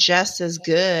can't be just as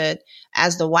good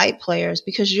as the white players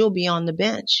because you'll be on the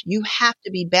bench. You have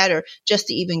to be better just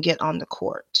to even get on the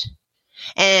court.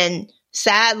 And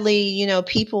sadly,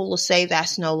 people will say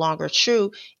that's no longer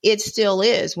true. It still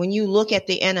is. When you look at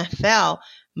the NFL,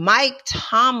 Mike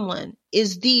Tomlin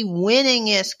is the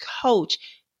winningest coach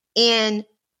in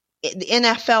the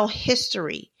NFL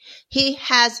history. He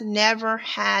has never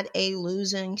had a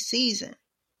losing season.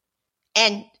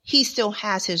 And he still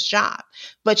has his job.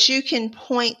 But you can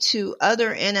point to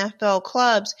other NFL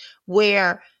clubs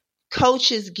where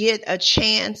coaches get a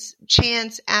chance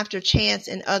after chance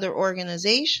in other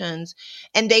organizations,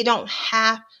 and they don't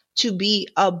have to be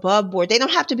above board. They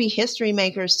don't have to be history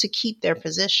makers to keep their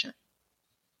position.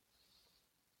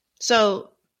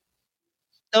 So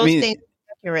those things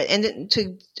are accurate. And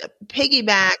to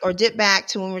piggyback or dip back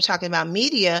to when we're talking about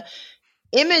media,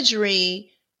 imagery,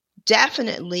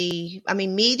 definitely. I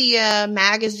mean, media,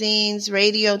 magazines,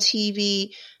 radio,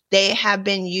 TV, they have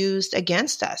been used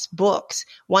against us. Books.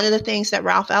 One of the things that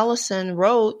Ralph Ellison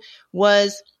wrote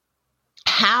was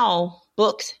how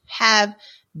books have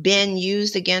been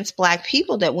used against Black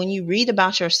people, that when you read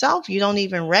about yourself, you don't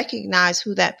even recognize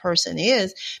who that person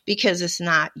is because it's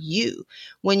not you.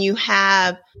 When you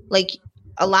have, like,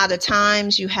 a lot of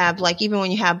times you have, like, even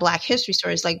when you have Black history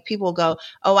stories, like, people go,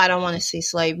 oh, I don't want to see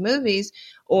slave movies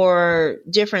or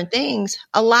different things.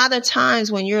 A lot of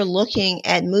times when you're looking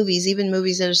at movies, even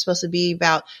movies that are supposed to be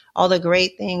about all the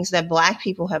great things that Black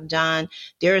people have done,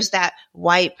 there's that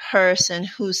white person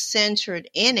who's centered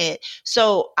in it.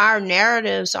 So our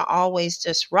narratives are always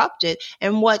disrupted.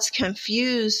 And what's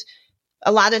confused,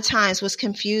 a lot of times what's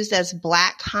confused as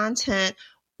Black content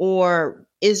or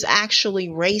is actually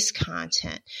race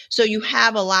content. So you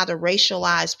have a lot of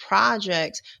racialized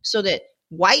projects so that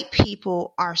white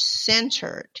people are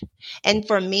centered. And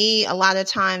for me, a lot of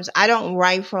times I don't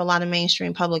write for a lot of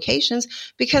mainstream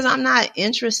publications because I'm not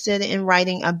interested in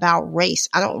writing about race.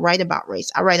 I don't write about race.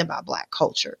 I write about Black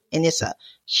culture. And it's a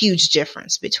huge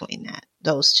difference between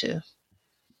those two.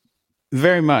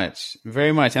 Very much.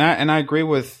 Very much. And I agree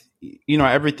with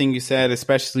everything you said,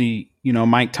 especially,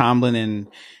 Mike Tomlin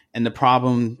and the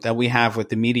problem that we have with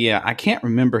the media. I can't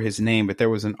remember his name, but there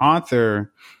was an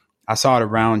author I saw at a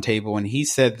round table, and he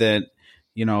said that,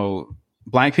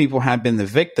 Black people have been the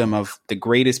victim of the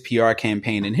greatest PR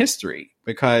campaign in history,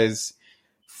 because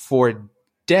for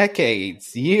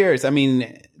decades, years, I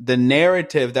mean, the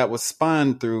narrative that was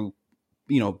spun through,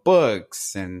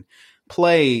 books and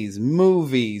plays,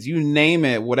 movies, you name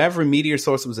it, whatever media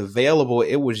source was available,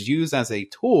 it was used as a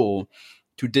tool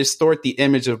to distort the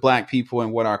image of Black people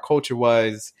and what our culture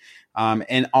was,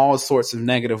 in all sorts of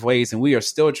negative ways. And we are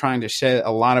still trying to shed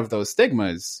a lot of those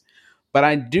stigmas. But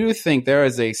I do think there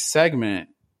is a segment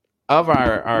of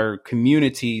our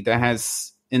community that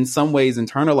has in some ways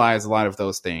internalized a lot of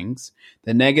those things,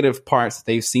 the negative parts that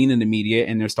they've seen in the media,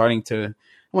 and they're starting to, I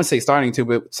won't say starting to,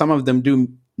 but some of them do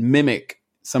mimic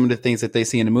some of the things that they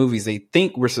see in the movies. They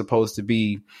think we're supposed to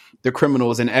be the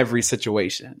criminals in every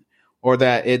situation, or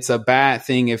that it's a bad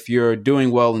thing if you're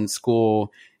doing well in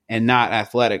school and not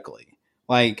athletically.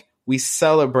 Like, we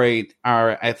celebrate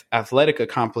our athletic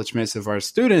accomplishments of our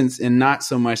students and not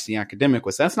so much the academic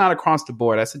ones. That's not across the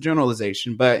board. That's a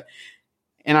generalization. But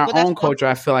in our own culture,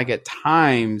 I feel like at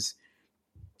times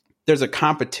there's a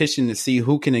competition to see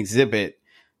who can exhibit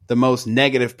the most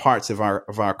negative parts of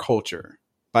our culture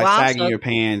by sagging your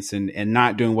pants and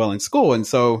not doing well in school. And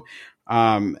so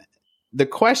the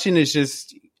question is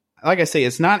just, like I say,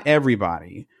 it's not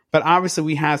everybody. But obviously,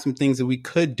 we have some things that we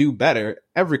could do better.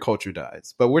 Every culture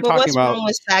does. But we're talking about... What's wrong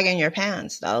with sagging your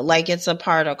pants, though? Like, it's a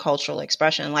part of cultural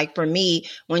expression. Like, for me,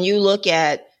 when you look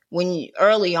at,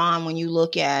 early on, when you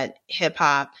look at hip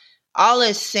hop, all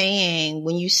it's saying,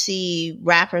 when you see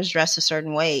rappers dress a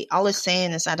certain way, all it's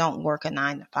saying is, I don't work a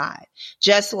 9 to 5.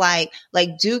 Just like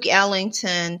Duke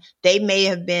Ellington, they may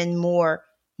have been more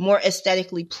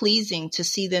aesthetically pleasing to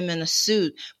see them in a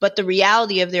suit. But the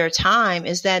reality of their time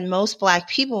is that most Black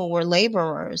people were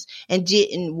laborers and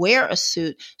didn't wear a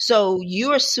suit. So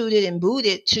you are suited and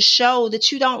booted to show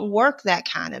that you don't work that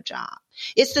kind of job.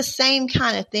 It's the same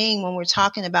kind of thing when we're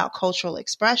talking about cultural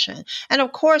expression. And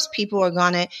of course, people are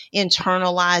going to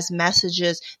internalize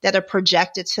messages that are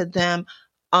projected to them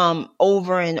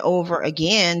over and over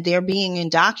again. They're being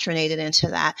indoctrinated into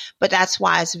that. But that's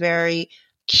why it's very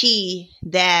key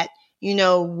that,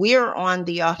 we're on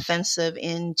the offensive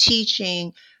in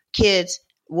teaching kids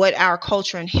what our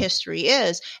culture and history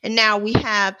is. And now we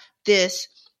have this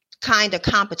kind of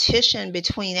competition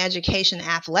between education and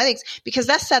athletics, because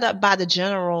that's set up by the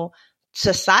general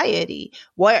society.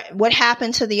 What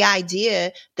happened to the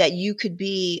idea that you could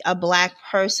be a Black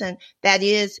person that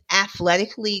is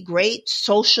athletically great,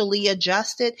 socially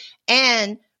adjusted,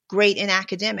 and great in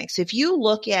academics? If you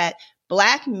look at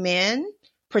Black men,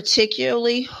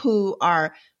 particularly who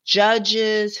are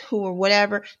judges, who are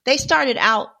whatever, they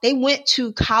went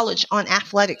to college on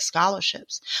athletic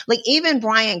scholarships. Like, even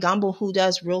Bryant Gumbel, who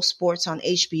does Real Sports on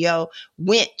HBO,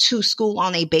 went to school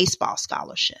on a baseball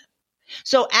scholarship.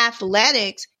 So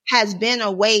athletics has been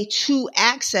a way to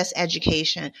access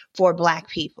education for Black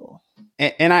people.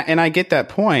 And I get that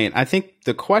point. I think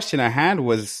the question I had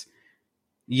was,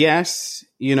 yes,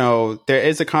 there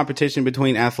is a competition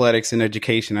between athletics and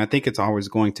education. I think it's always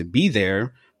going to be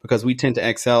there because we tend to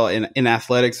excel in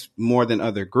athletics more than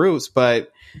other groups.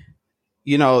 But,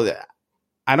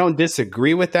 I don't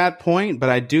disagree with that point, but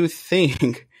I do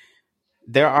think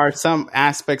there are some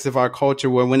aspects of our culture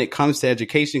where, when it comes to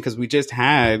education, because we just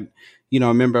had,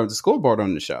 a member of the school board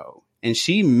on the show, and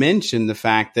she mentioned the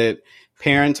fact that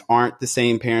parents aren't the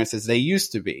same parents as they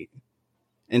used to be.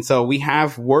 And so we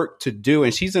have work to do.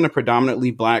 And she's in a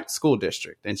predominantly Black school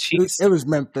district. And it was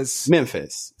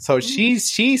Memphis. So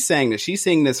she's saying that she's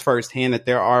seeing this firsthand, that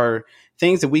there are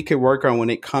things that we could work on when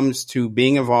it comes to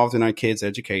being involved in our kids'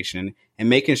 education and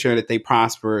making sure that they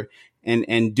prosper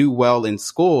and do well in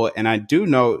school. And I do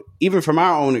know, even from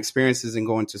our own experiences in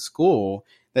going to school,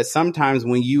 that sometimes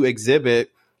when you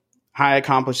exhibit high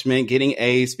accomplishment, getting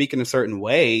A's, speaking a certain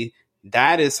way,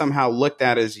 that is somehow looked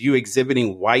at as you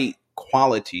exhibiting white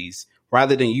qualities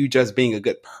rather than you just being a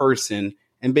good person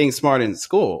and being smart in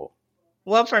school.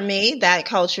 Well, for me, that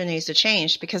culture needs to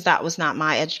change, because that was not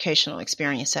my educational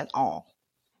experience at all.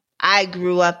 I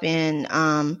grew up in,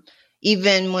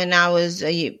 even when I was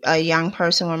a young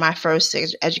person, when my first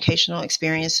educational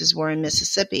experiences were in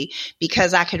Mississippi,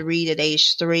 because I could read at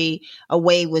age 3, a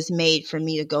way was made for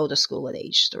me to go to school at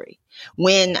age 3.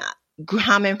 When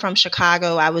coming from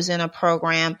Chicago, I was in a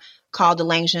program called the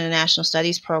Language and International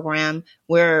Studies program,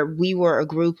 where we were a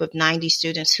group of 90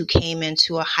 students who came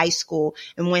into a high school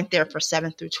and went there for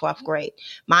 7th through 12th grade.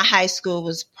 My high school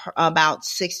was about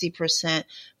 60%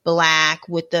 Black,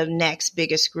 with the next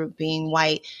biggest group being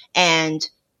white, and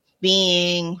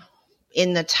being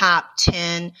in the top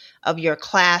 10 of your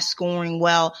class, scoring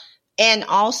well. And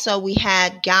also we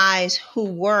had guys who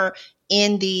were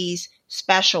in these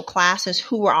special classes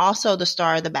who were also the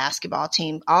star of the basketball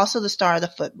team, also the star of the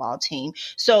football team.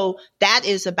 So that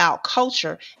is about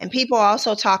culture. And people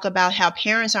also talk about how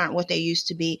parents aren't what they used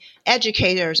to be.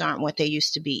 Educators aren't what they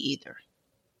used to be either.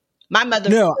 My mother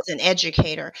was an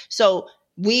educator. So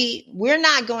we're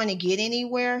not going to get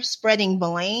anywhere spreading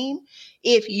blame.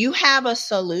 If you have a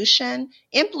solution,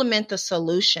 implement the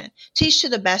solution. Teach to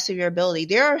the best of your ability.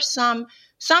 There are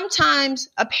sometimes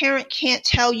a parent can't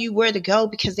tell you where to go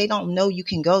because they don't know you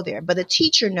can go there, but a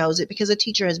teacher knows it because a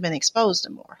teacher has been exposed to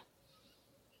more.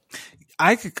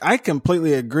 I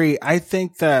completely agree. I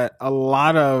think that a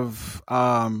lot of,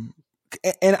 and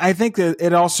I think that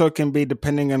it also can be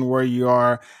depending on where you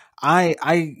are. I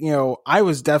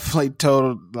was definitely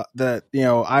told that,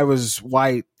 I was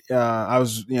white. I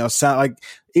was, sound like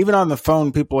even on the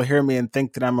phone, people hear me and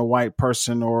think that I'm a white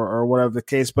person or whatever the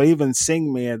case, but even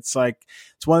seeing me, it's like,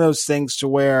 it's one of those things to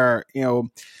where,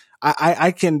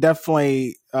 I can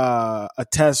definitely,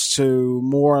 attest to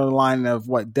more in the line of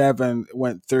what Devin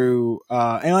went through.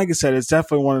 And like I said, it's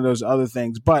definitely one of those other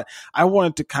things, but I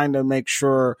wanted to kind of make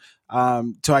sure,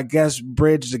 to, I guess,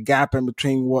 bridge the gap in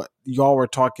between what y'all were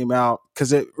talking about,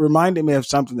 because it reminded me of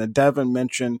something that Devin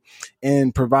mentioned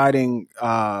in providing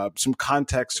some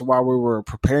context to why we were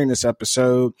preparing this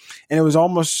episode. And it was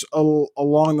almost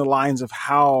along the lines of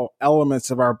how elements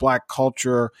of our Black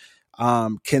culture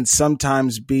can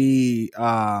sometimes be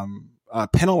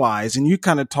penalized. And you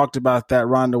kind of talked about that,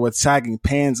 Rhonda, with sagging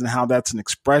pants and how that's an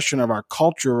expression of our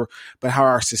culture, but how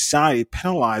our society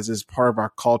penalizes part of our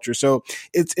culture. So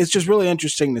it's just really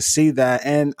interesting to see that.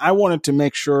 And I wanted to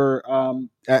make sure,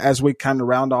 as we kind of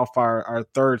round off our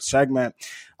third segment,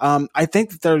 I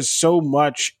think that there's so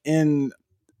much in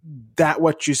that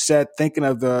what you said,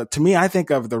 to me, I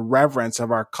think of the reverence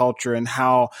of our culture and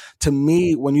how, to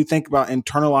me, when you think about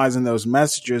internalizing those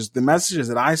messages, the messages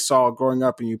that I saw growing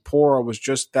up in Eupora was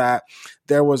just that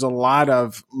there was a lot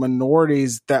of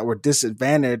minorities that were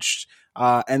disadvantaged,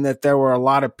 and that there were a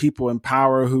lot of people in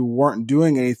power who weren't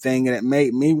doing anything. And it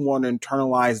made me want to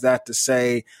internalize that to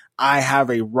say, I have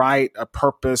a right, a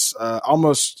purpose,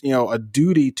 almost, a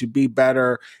duty to be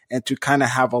better and to kind of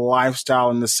have a lifestyle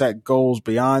and to set goals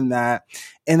beyond that.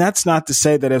 And that's not to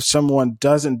say that if someone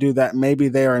doesn't do that, maybe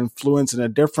they are influenced in a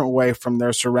different way from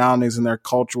their surroundings and their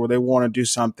culture where they want to do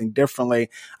something differently.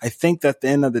 I think that at the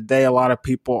end of the day, a lot of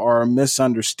people are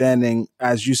misunderstanding,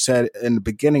 as you said in the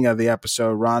beginning of the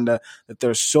episode, Rhonda, that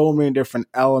there's so many different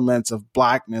elements of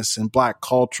Blackness and Black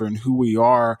culture and who we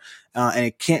are. And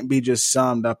it can't be just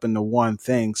summed up into one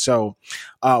thing. So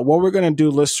what we're going to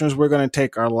do, listeners, we're going to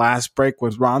take our last break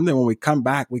with Rhonda. And when we come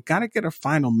back, we got to get a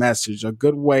final message, a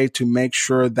good way to make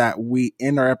sure that we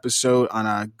end our episode on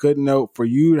a good note for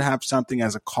you to have something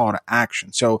as a call to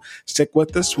action. So stick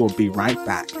with us. We'll be right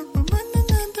back.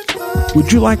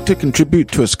 Would you like to contribute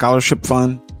to a scholarship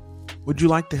fund? Would you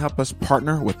like to help us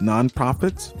partner with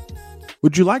nonprofits?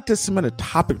 Would you like to submit a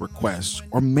topic request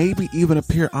or maybe even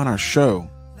appear on our show?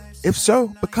 If so,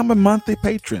 become a monthly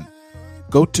patron.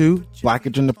 Go to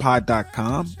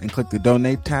blackagendapod.com and click the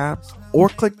donate tab or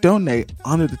click donate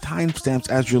under the timestamps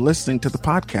as you're listening to the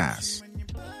podcast.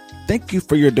 Thank you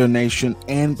for your donation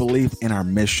and believe in our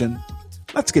mission.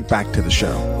 Let's get back to the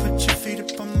show.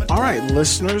 All right,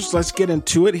 listeners, let's get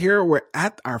into it here. We're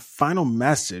at our final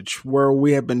message where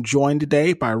we have been joined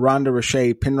today by Rhonda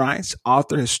Rashay Penrice,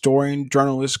 author, historian,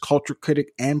 journalist, culture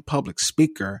critic, and public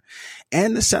speaker.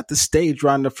 And to set the stage,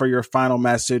 Rhonda, for your final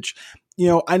message,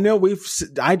 I know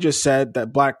I just said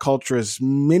that Black culture is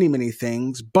many, many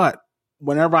things, but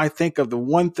whenever I think of the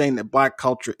one thing that Black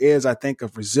culture is, I think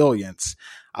of resilience.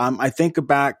 I think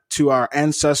back to our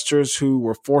ancestors who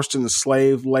were forced into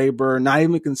slave labor, not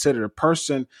even considered a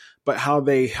person, but how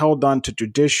they held on to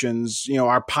traditions.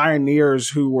 Our pioneers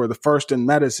who were the first in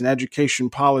medicine, education,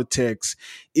 politics,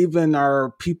 even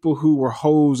our people who were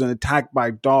hosed and attacked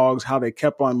by dogs, how they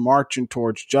kept on marching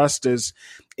towards justice.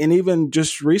 And even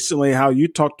just recently, how you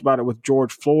talked about it with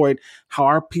George Floyd, how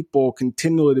our people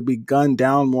continually to be gunned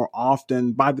down more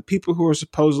often by the people who are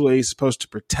supposedly supposed to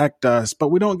protect us. But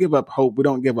we don't give up hope. We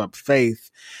don't give up faith.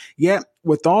 Yet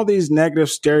with all these negative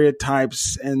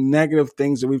stereotypes and negative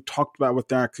things that we've talked about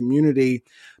within our community,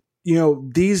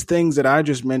 these things that I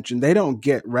just mentioned, they don't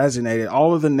get resonated.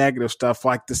 All of the negative stuff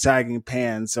like the sagging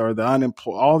pants or the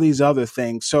unemployed, all these other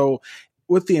things. So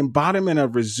with the embodiment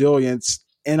of resilience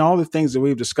and all the things that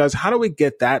we've discussed, how do we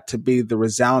get that to be the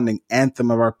resounding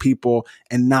anthem of our people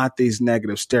and not these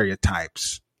negative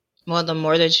stereotypes? Well, the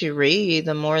more that you read,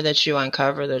 the more that you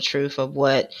uncover the truth of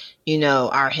what,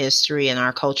 our history and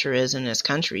our culture is in this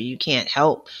country. You can't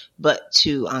help but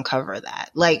to uncover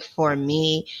that. Like for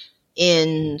me,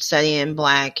 in studying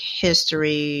Black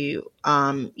history,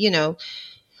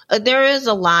 there is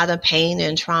a lot of pain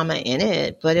and trauma in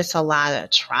it, but it's a lot of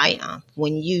triumph.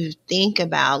 When you think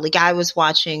about, like I was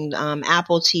watching,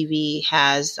 Apple TV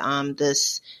has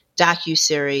this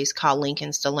docuseries called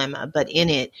Lincoln's Dilemma, but in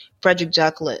it, Frederick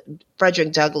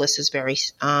Douglass is very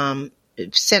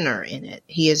center in it.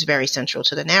 He is very central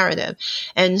to the narrative.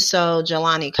 And so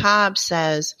Jelani Cobb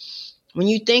says, when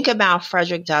you think about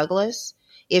Frederick Douglass,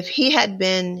 if he had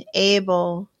been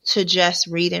able to just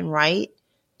read and write,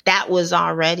 that was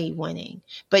already winning.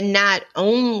 But not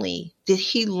only did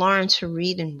he learn to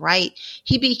read and write,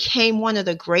 he became one of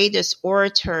the greatest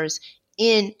orators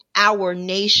in our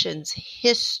nation's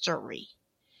history.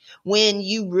 When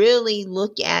you really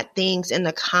look at things in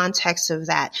the context of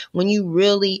that, when you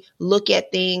really look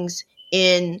at things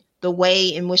in the way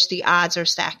in which the odds are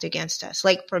stacked against us.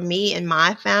 Like for me and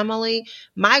my family,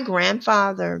 my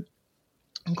grandfather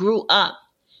grew up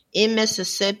in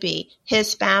Mississippi.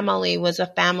 His family was a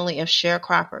family of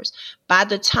sharecroppers. By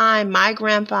the time my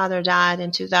grandfather died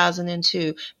in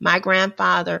 2002, my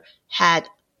grandfather had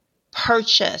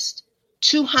purchased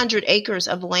 200 acres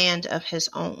of land of his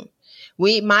own.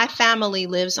 My family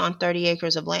lives on 30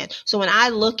 acres of land. So when I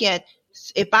look at,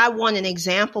 if I want an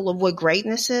example of what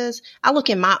greatness is, I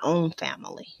look at my own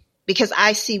family because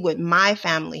I see what my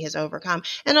family has overcome.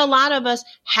 And a lot of us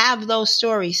have those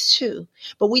stories too,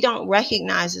 but we don't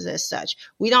recognize it as such.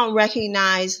 We don't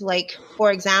recognize, like,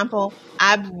 for example,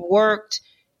 I've worked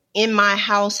in my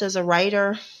house as a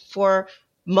writer for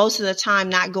most of the time,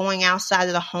 not going outside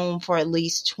of the home for at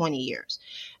least 20 years.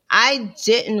 I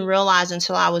didn't realize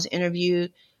until I was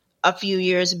interviewed a few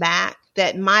years back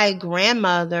that my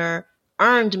grandmother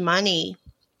earned money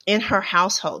in her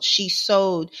household. She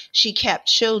sewed, she kept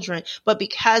children, but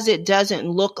because it doesn't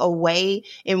look a way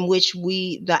in which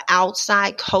the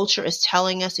outside culture is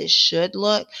telling us it should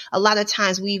look, a lot of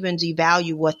times we even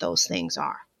devalue what those things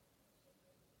are.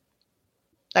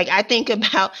 Like I think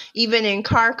about even in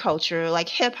car culture, like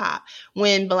hip hop,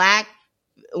 when black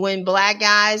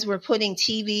guys were putting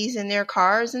TVs in their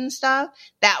cars and stuff,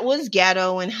 that was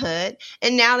ghetto and hood.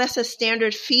 And now that's a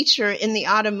standard feature in the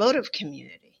automotive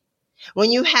community.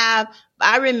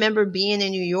 I remember being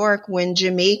in New York when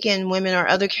Jamaican women or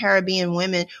other Caribbean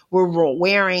women were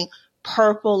wearing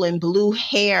purple and blue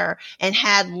hair and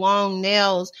had long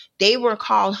nails. They were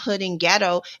called hood and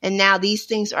ghetto. And now these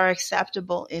things are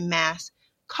acceptable in mass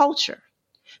culture.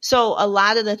 So a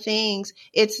lot of the things,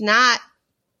 it's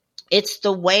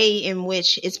the way in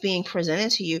which it's being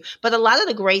presented to you. But a lot of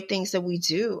the great things that we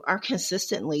do are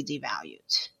consistently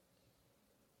devalued.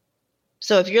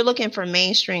 So if you're looking for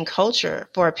mainstream culture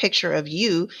for a picture of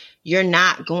you, you're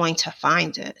not going to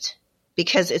find it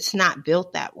because it's not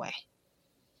built that way.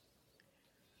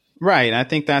 Right. I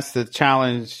think that's the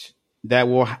challenge that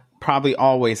we'll probably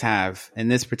always have in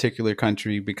this particular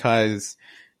country because,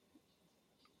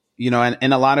 in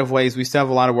a lot of ways, we still have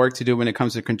a lot of work to do when it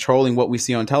comes to controlling what we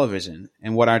see on television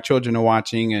and what our children are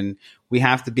watching. And we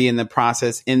have to be in the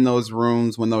process in those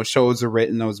rooms when those shows are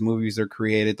written, those movies are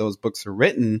created, those books are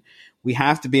written. We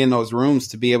have to be in those rooms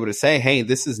to be able to say, hey,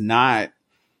 this is not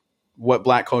what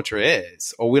Black culture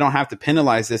is, or we don't have to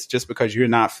penalize this just because you're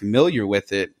not familiar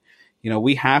with it.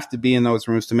 We have to be in those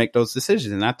rooms to make those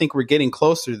decisions. And I think we're getting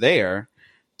closer there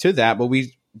to that, but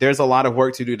there's a lot of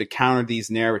work to do to counter these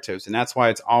narratives. And that's why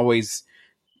it's always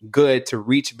good to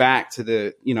reach back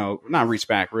to reach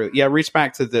back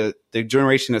to the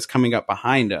generation that's coming up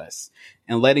behind us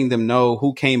and letting them know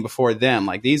who came before them.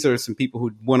 Like these are some people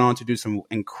who went on to do some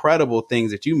incredible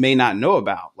things that you may not know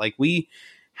about. Like we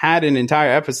had an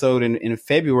entire episode in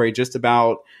February just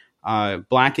about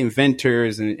Black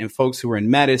inventors and folks who were in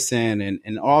medicine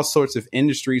and all sorts of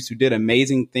industries who did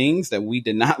amazing things that we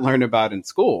did not learn about in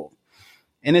school.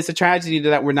 And it's a tragedy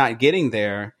that we're not getting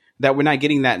there, that we're not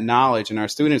getting that knowledge and our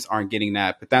students aren't getting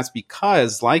that. But that's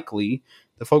because likely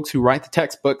the folks who write the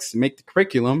textbooks and make the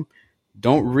curriculum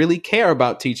don't really care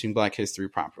about teaching Black history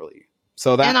properly.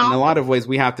 So that in a lot of ways,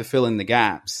 we have to fill in the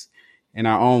gaps in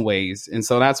our own ways. And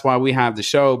so that's why we have the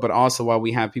show, but also why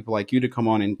we have people like you to come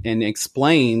on and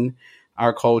explain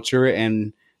our culture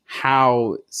and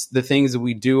how the things that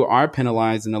we do are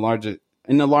penalized in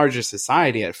the larger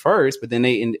society at first, but then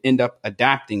they end up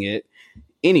adapting it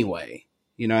anyway,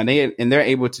 and they're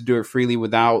able to do it freely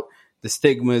without the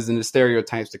stigmas and the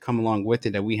stereotypes that come along with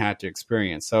it that we had to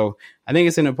experience. So I think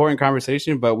it's an important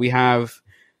conversation, but we have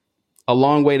a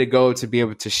long way to go to be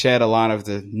able to shed a lot of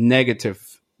the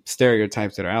negative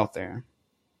stereotypes that are out there.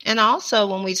 And also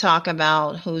when we talk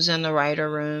about who's in the writer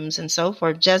rooms and so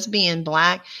forth, just being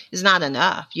Black is not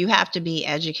enough. You have to be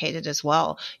educated as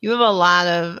well. You have a lot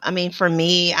of, for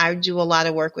me, I do a lot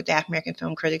of work with the African American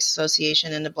Film Critics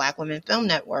Association and the Black Women Film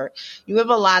Network. You have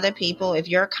a lot of people, if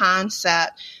your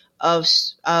concept of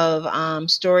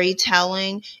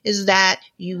storytelling is that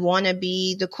you want to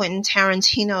be the Quentin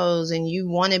Tarantinos and you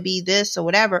want to be this or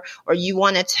whatever, or you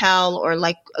want to tell, or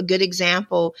like a good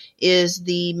example is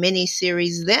the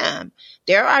miniseries Them.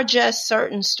 There are just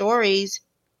certain stories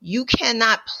you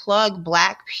cannot plug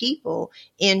Black people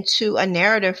into a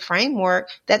narrative framework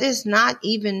that has not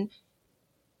even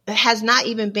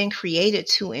been created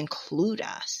to include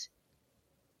us.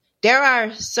 There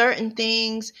are certain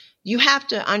things you have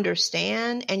to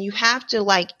understand, and you have to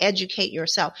educate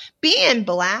yourself. Being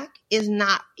Black is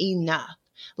not enough.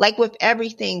 Like with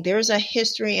everything, there's a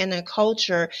history and a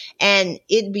culture, and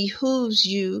it behooves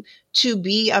you to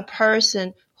be a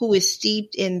person who is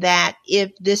steeped in that.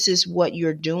 If this is what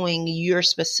you're doing, you're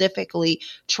specifically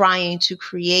trying to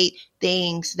create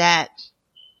things that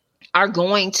are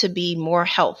going to be more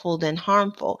helpful than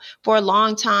harmful. For a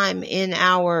long time in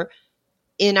our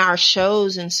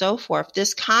shows and so forth,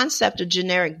 this concept of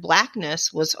generic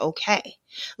Blackness was okay.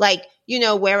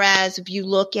 Whereas if you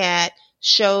look at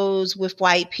shows with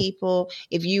white people,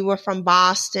 if you were from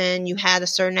Boston, you had a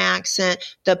certain accent.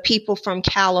 The people from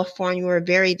California were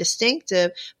very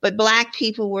distinctive, but Black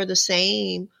people were the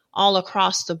same all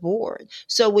across the board.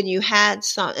 So when you had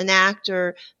an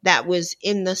actor that was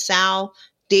in the South,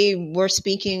 they were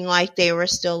speaking like they were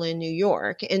still in New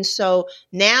York. And so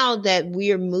now that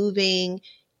we're moving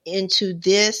into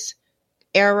this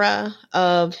era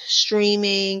of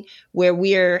streaming where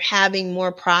we're having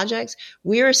more projects,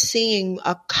 we're seeing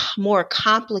a more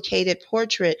complicated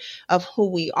portrait of who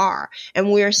we are.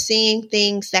 And we're seeing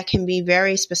things that can be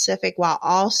very specific while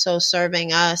also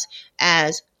serving us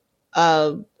as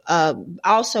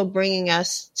also bringing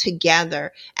us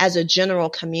together as a general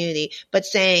community, but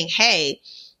saying, hey,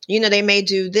 they may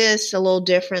do this a little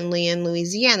differently in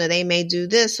Louisiana. They may do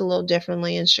this a little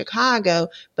differently in Chicago,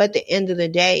 but at the end of the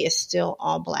day, it's still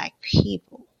all Black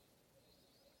people.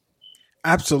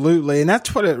 Absolutely. And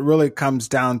that's what it really comes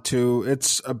down to.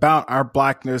 It's about our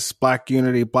Blackness, Black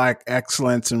unity, Black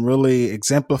excellence, and really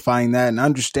exemplifying that and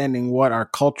understanding what our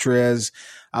culture is.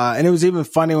 And it was even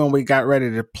funny when we got ready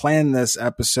to plan this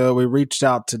episode, we reached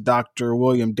out to Dr.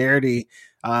 William Darity,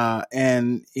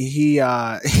 and he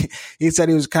said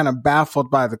he was kind of baffled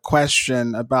by the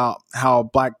question about how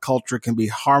Black culture can be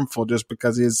harmful, just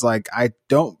because he's like, I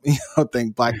don't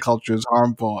think Black culture is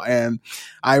harmful. And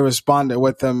I responded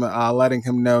with him, letting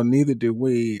him know neither do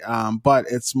we. But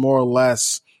it's more or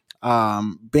less,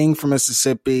 being from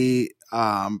Mississippi,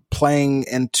 playing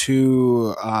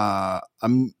into,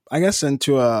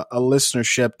 into a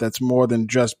listenership that's more than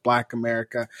just Black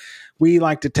America. We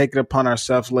like to take it upon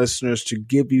ourselves, listeners, to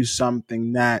give you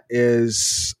something that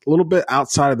is a little bit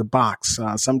outside of the box,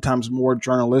 sometimes more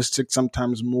journalistic,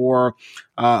 sometimes more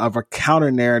of a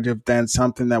counter narrative than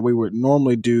something that we would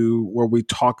normally do, where we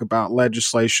talk about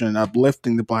legislation and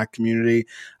uplifting the Black community,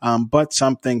 but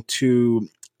something to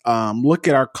look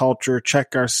at our culture,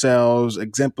 check ourselves,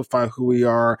 exemplify who we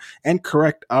are, and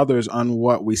correct others on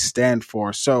what we stand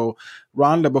for. So,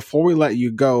 Rhonda, before we let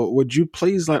you go, would you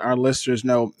please let our listeners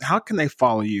know, how can they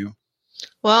follow you?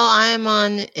 Well, I'm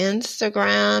on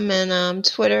Instagram and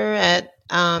Twitter at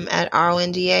RONDARACHA,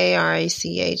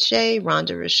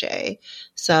 Rhonda Rache.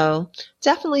 So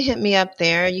definitely hit me up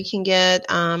there. You can get,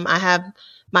 I have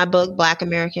my book, Black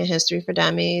American History for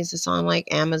Dummies. It's on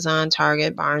Amazon,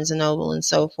 Target, Barnes & Noble, and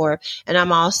so forth. And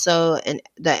I'm also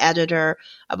the editor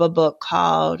of a book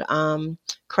called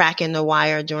Cracking the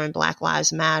Wire During Black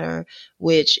Lives Matter,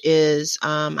 which is,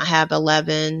 I have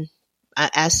 11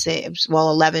 essays,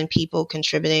 11 people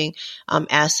contributing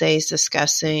essays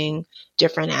discussing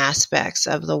different aspects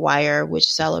of The Wire,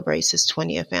 which celebrates its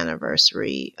 20th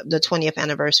anniversary, the 20th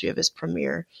anniversary of its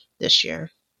premiere this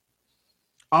year.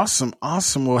 Awesome.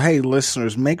 Well, hey,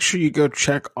 listeners, make sure you go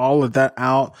check all of that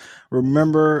out.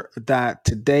 Remember that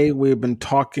today we've been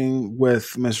talking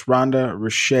with Miss Rhonda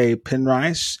Rache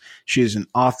Penrice. She is an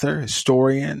author,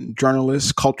 historian,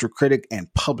 journalist, culture critic,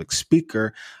 and public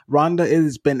speaker. Rhonda, it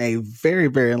has been a very,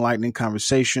 very enlightening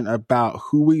conversation about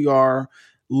who we are,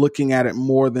 looking at it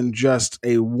more than just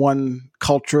a one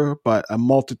culture, but a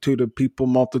multitude of people,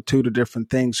 multitude of different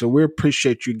things. So we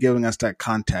appreciate you giving us that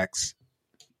context.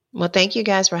 Well, thank you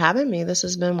guys for having me. This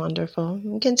has been wonderful.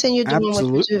 And continue doing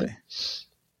what you do.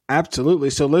 Absolutely.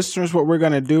 So listeners, what we're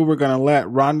going to do, we're going to let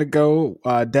Rhonda go.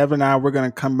 Devin and I, we're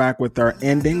going to come back with our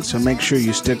ending. So make sure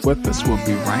you stick with us. We'll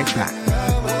be right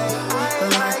back.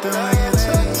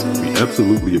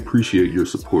 absolutely appreciate your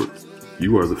support.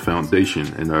 You are the foundation,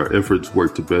 and our efforts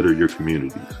work to better your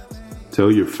communities.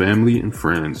 Tell your family and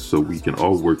friends so we can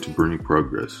all work to bring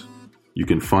progress. You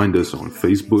can find us on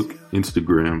Facebook,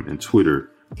 Instagram, and Twitter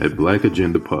at Black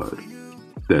Agenda Pod.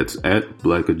 That's at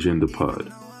Black Agenda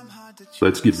Pod.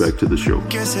 Let's get back to the show.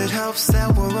 Guess it helps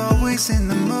that we're always in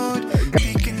the mood.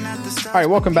 All right,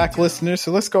 welcome back, listeners.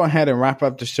 So let's go ahead and wrap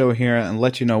up the show here and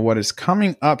let you know what is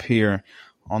coming up here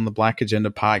on the Black Agenda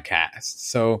Podcast.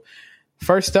 So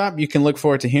first up, you can look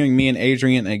forward to hearing me and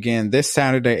Adrian again this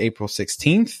Saturday, April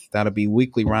 16th. That'll be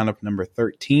weekly roundup number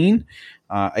 13.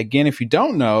 Again, if you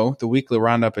don't know, the weekly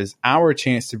roundup is our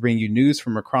chance to bring you news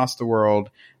from across the world.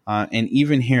 And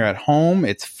even here at home,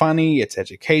 it's funny, it's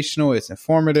educational, it's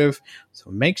informative.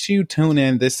 So make sure you tune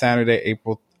in this Saturday,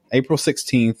 April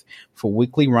 16th for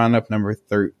weekly roundup number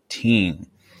 13.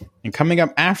 And coming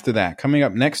up after that, coming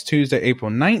up next Tuesday, April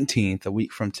 19th, a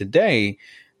week from today,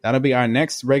 that'll be our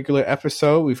next regular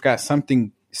episode. We've got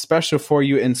something special for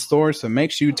you in store, so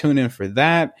make sure you tune in for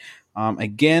that.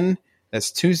 Again,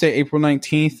 that's Tuesday, April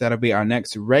 19th. That'll be our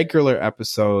next regular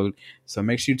episode. So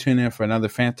make sure you tune in for another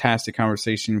fantastic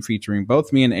conversation featuring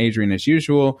both me and Adrian as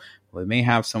usual. We may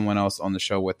have someone else on the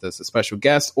show with us, a special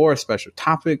guest or a special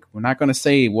topic. We're not going to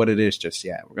say what it is just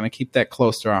yet. We're going to keep that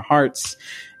close to our hearts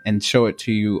and show it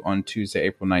to you on Tuesday,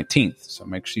 April 19th. So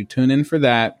make sure you tune in for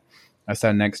that. That's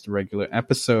our next regular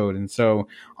episode. And so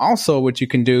also what you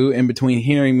can do in between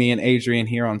hearing me and Adrian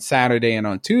here on Saturday and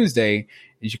on Tuesday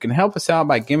is you can help us out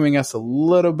by giving us a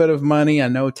little bit of money. I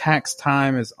know tax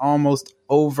time is almost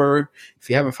over. If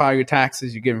you haven't filed your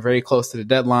taxes, you're getting very close to the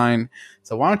deadline.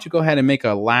 So why don't you go ahead and make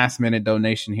a last minute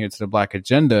donation here to the Black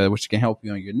Agenda, which can help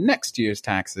you on your next year's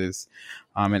taxes.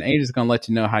 And Adrian's going to let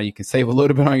you know how you can save a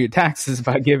little bit on your taxes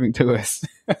by giving to us.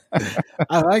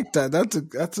 I like that.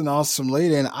 That's an awesome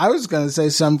lead in. I was going to say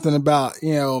something about,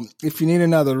 if you need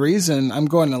another reason, I'm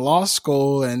going to law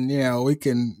school and, we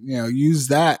can, use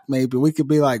that. Maybe we could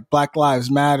be like Black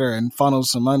Lives Matter and funnel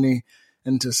some money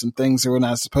into some things that we're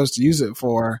not supposed to use it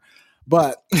for.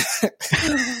 But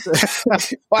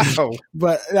wow.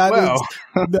 But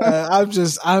I'm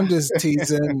just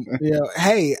teasing.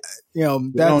 Hey,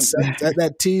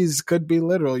 that tease could be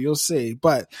literal. You'll see.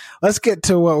 But let's get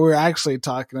to what we're actually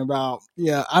talking about.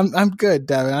 Yeah, I'm good,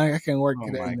 Devin. I can work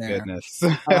it in there. Goodness.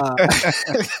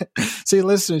 See,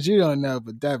 listeners, you don't know,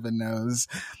 but Devin knows.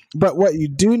 But what you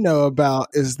do know about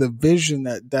is the vision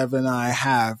that Devin and I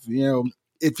have.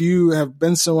 If you have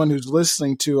been someone who's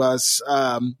listening to us,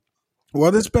 well,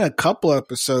 there's been a couple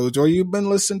episodes, or you've been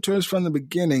listening to us from the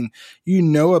beginning, you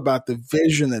know about the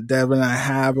vision that Devin and I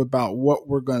have about what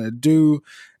we're going to do.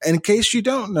 And in case you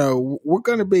don't know, we're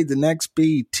going to be the next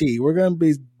BET. We're going to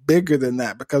be bigger than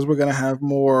that because we're going to have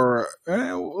more,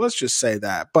 let's just say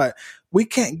that. But we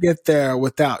can't get there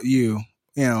without you.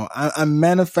 I'm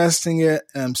manifesting it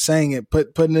and I'm saying it,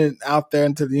 putting it out there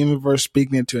into the universe,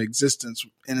 speaking into existence.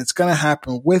 And it's going to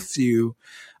happen with you.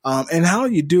 And how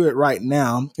you do it right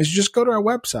now is just go to our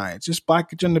website. It's just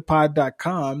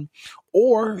blackagendapod.com,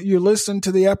 or you listen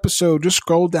to the episode, just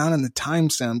scroll down in the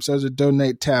timestamps. There's a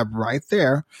donate tab right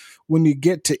there. When you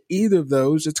get to either of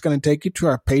those, it's going to take you to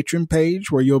our Patreon page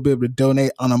where you'll be able to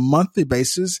donate on a monthly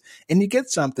basis and you get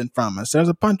something from us. There's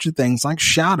a bunch of things like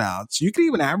shout outs. You can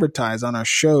even advertise on our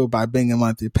show by being a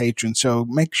monthly patron. So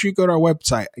make sure you go to our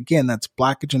website. Again, that's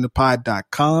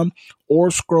blackagendapod.com,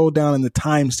 or scroll down in the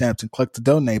timestamps and click the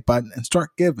donate button and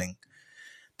start giving.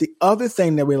 The other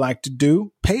thing that we like to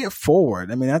do, pay it forward.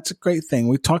 I mean, that's a great thing.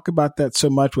 We talk about that so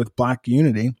much with Black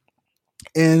Unity.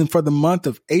 And for the month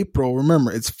of April,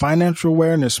 remember, it's Financial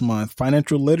Awareness Month,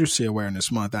 Financial Literacy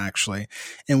Awareness Month, actually.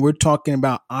 And we're talking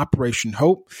about Operation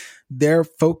Hope. Their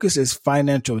focus is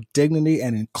financial dignity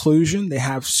and inclusion. They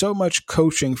have so much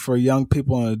coaching for young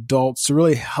people and adults to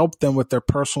really help them with their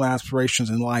personal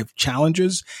aspirations and life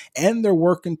challenges. And they're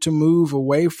working to move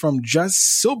away from just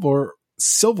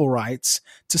civil rights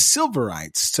to silver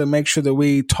rights, to make sure that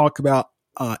we talk about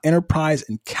enterprise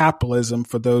and capitalism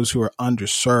for those who are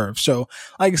underserved. So,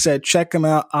 like I said, check them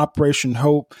out. Operation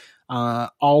Hope,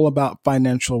 all about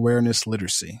financial awareness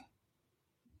literacy.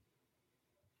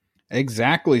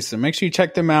 Exactly. So make sure you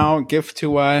check them out. Give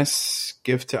to us,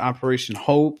 give to Operation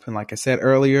Hope. And like I said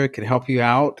earlier, it could help you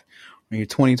out on your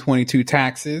 2022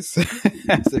 taxes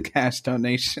as a cash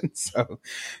donation. So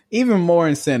even more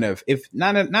incentive. If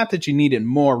not that you needed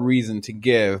more reason to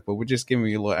give, but we're just giving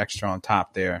you a little extra on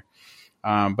top there.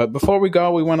 But before we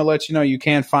go, we want to let you know you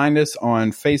can find us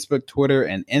on Facebook, Twitter,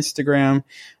 and Instagram.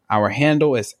 Our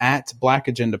handle is at Black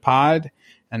Agenda Pod.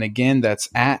 And again, that's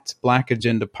at Black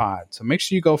Agenda Pod. So make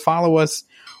sure you go follow us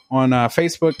on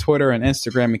Facebook, Twitter, and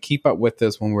Instagram, and keep up with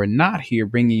us when we're not here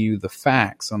bringing you the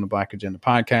facts on the Black Agenda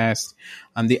Podcast.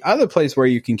 The other place where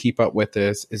you can keep up with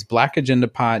us is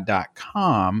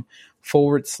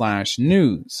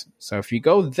blackagendapod.com/news. So if you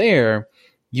go there,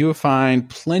 you will find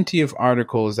plenty of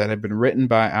articles that have been written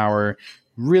by our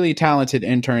really talented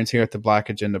interns here at the Black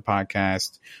Agenda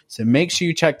Podcast. So make sure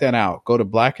you check that out. Go to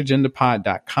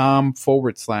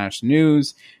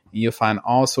blackagendapod.com/news. You'll find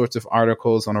all sorts of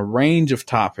articles on a range of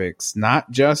topics,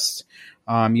 not just,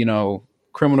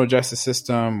 criminal justice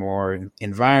system or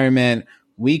environment.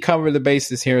 We cover the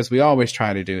bases here as we always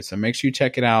try to do. So make sure you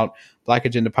check it out,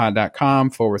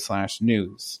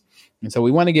 blackagendapod.com/news. And so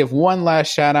we want to give one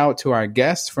last shout out to our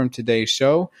guest from today's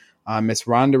show, Miss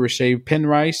Rhonda Rashay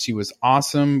Penrice. She was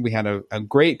awesome. We had a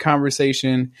great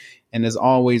conversation. And as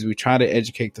always, we try to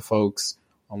educate the folks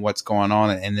on what's going on.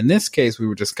 And in this case, we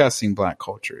were discussing Black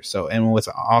culture. And it was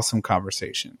an awesome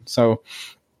conversation. And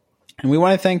we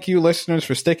want to thank you, listeners,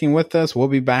 for sticking with us. We'll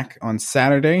be back on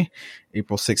Saturday,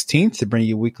 April 16th, to bring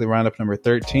you weekly roundup number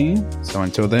 13. So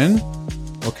until then,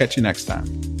 we'll catch you next time.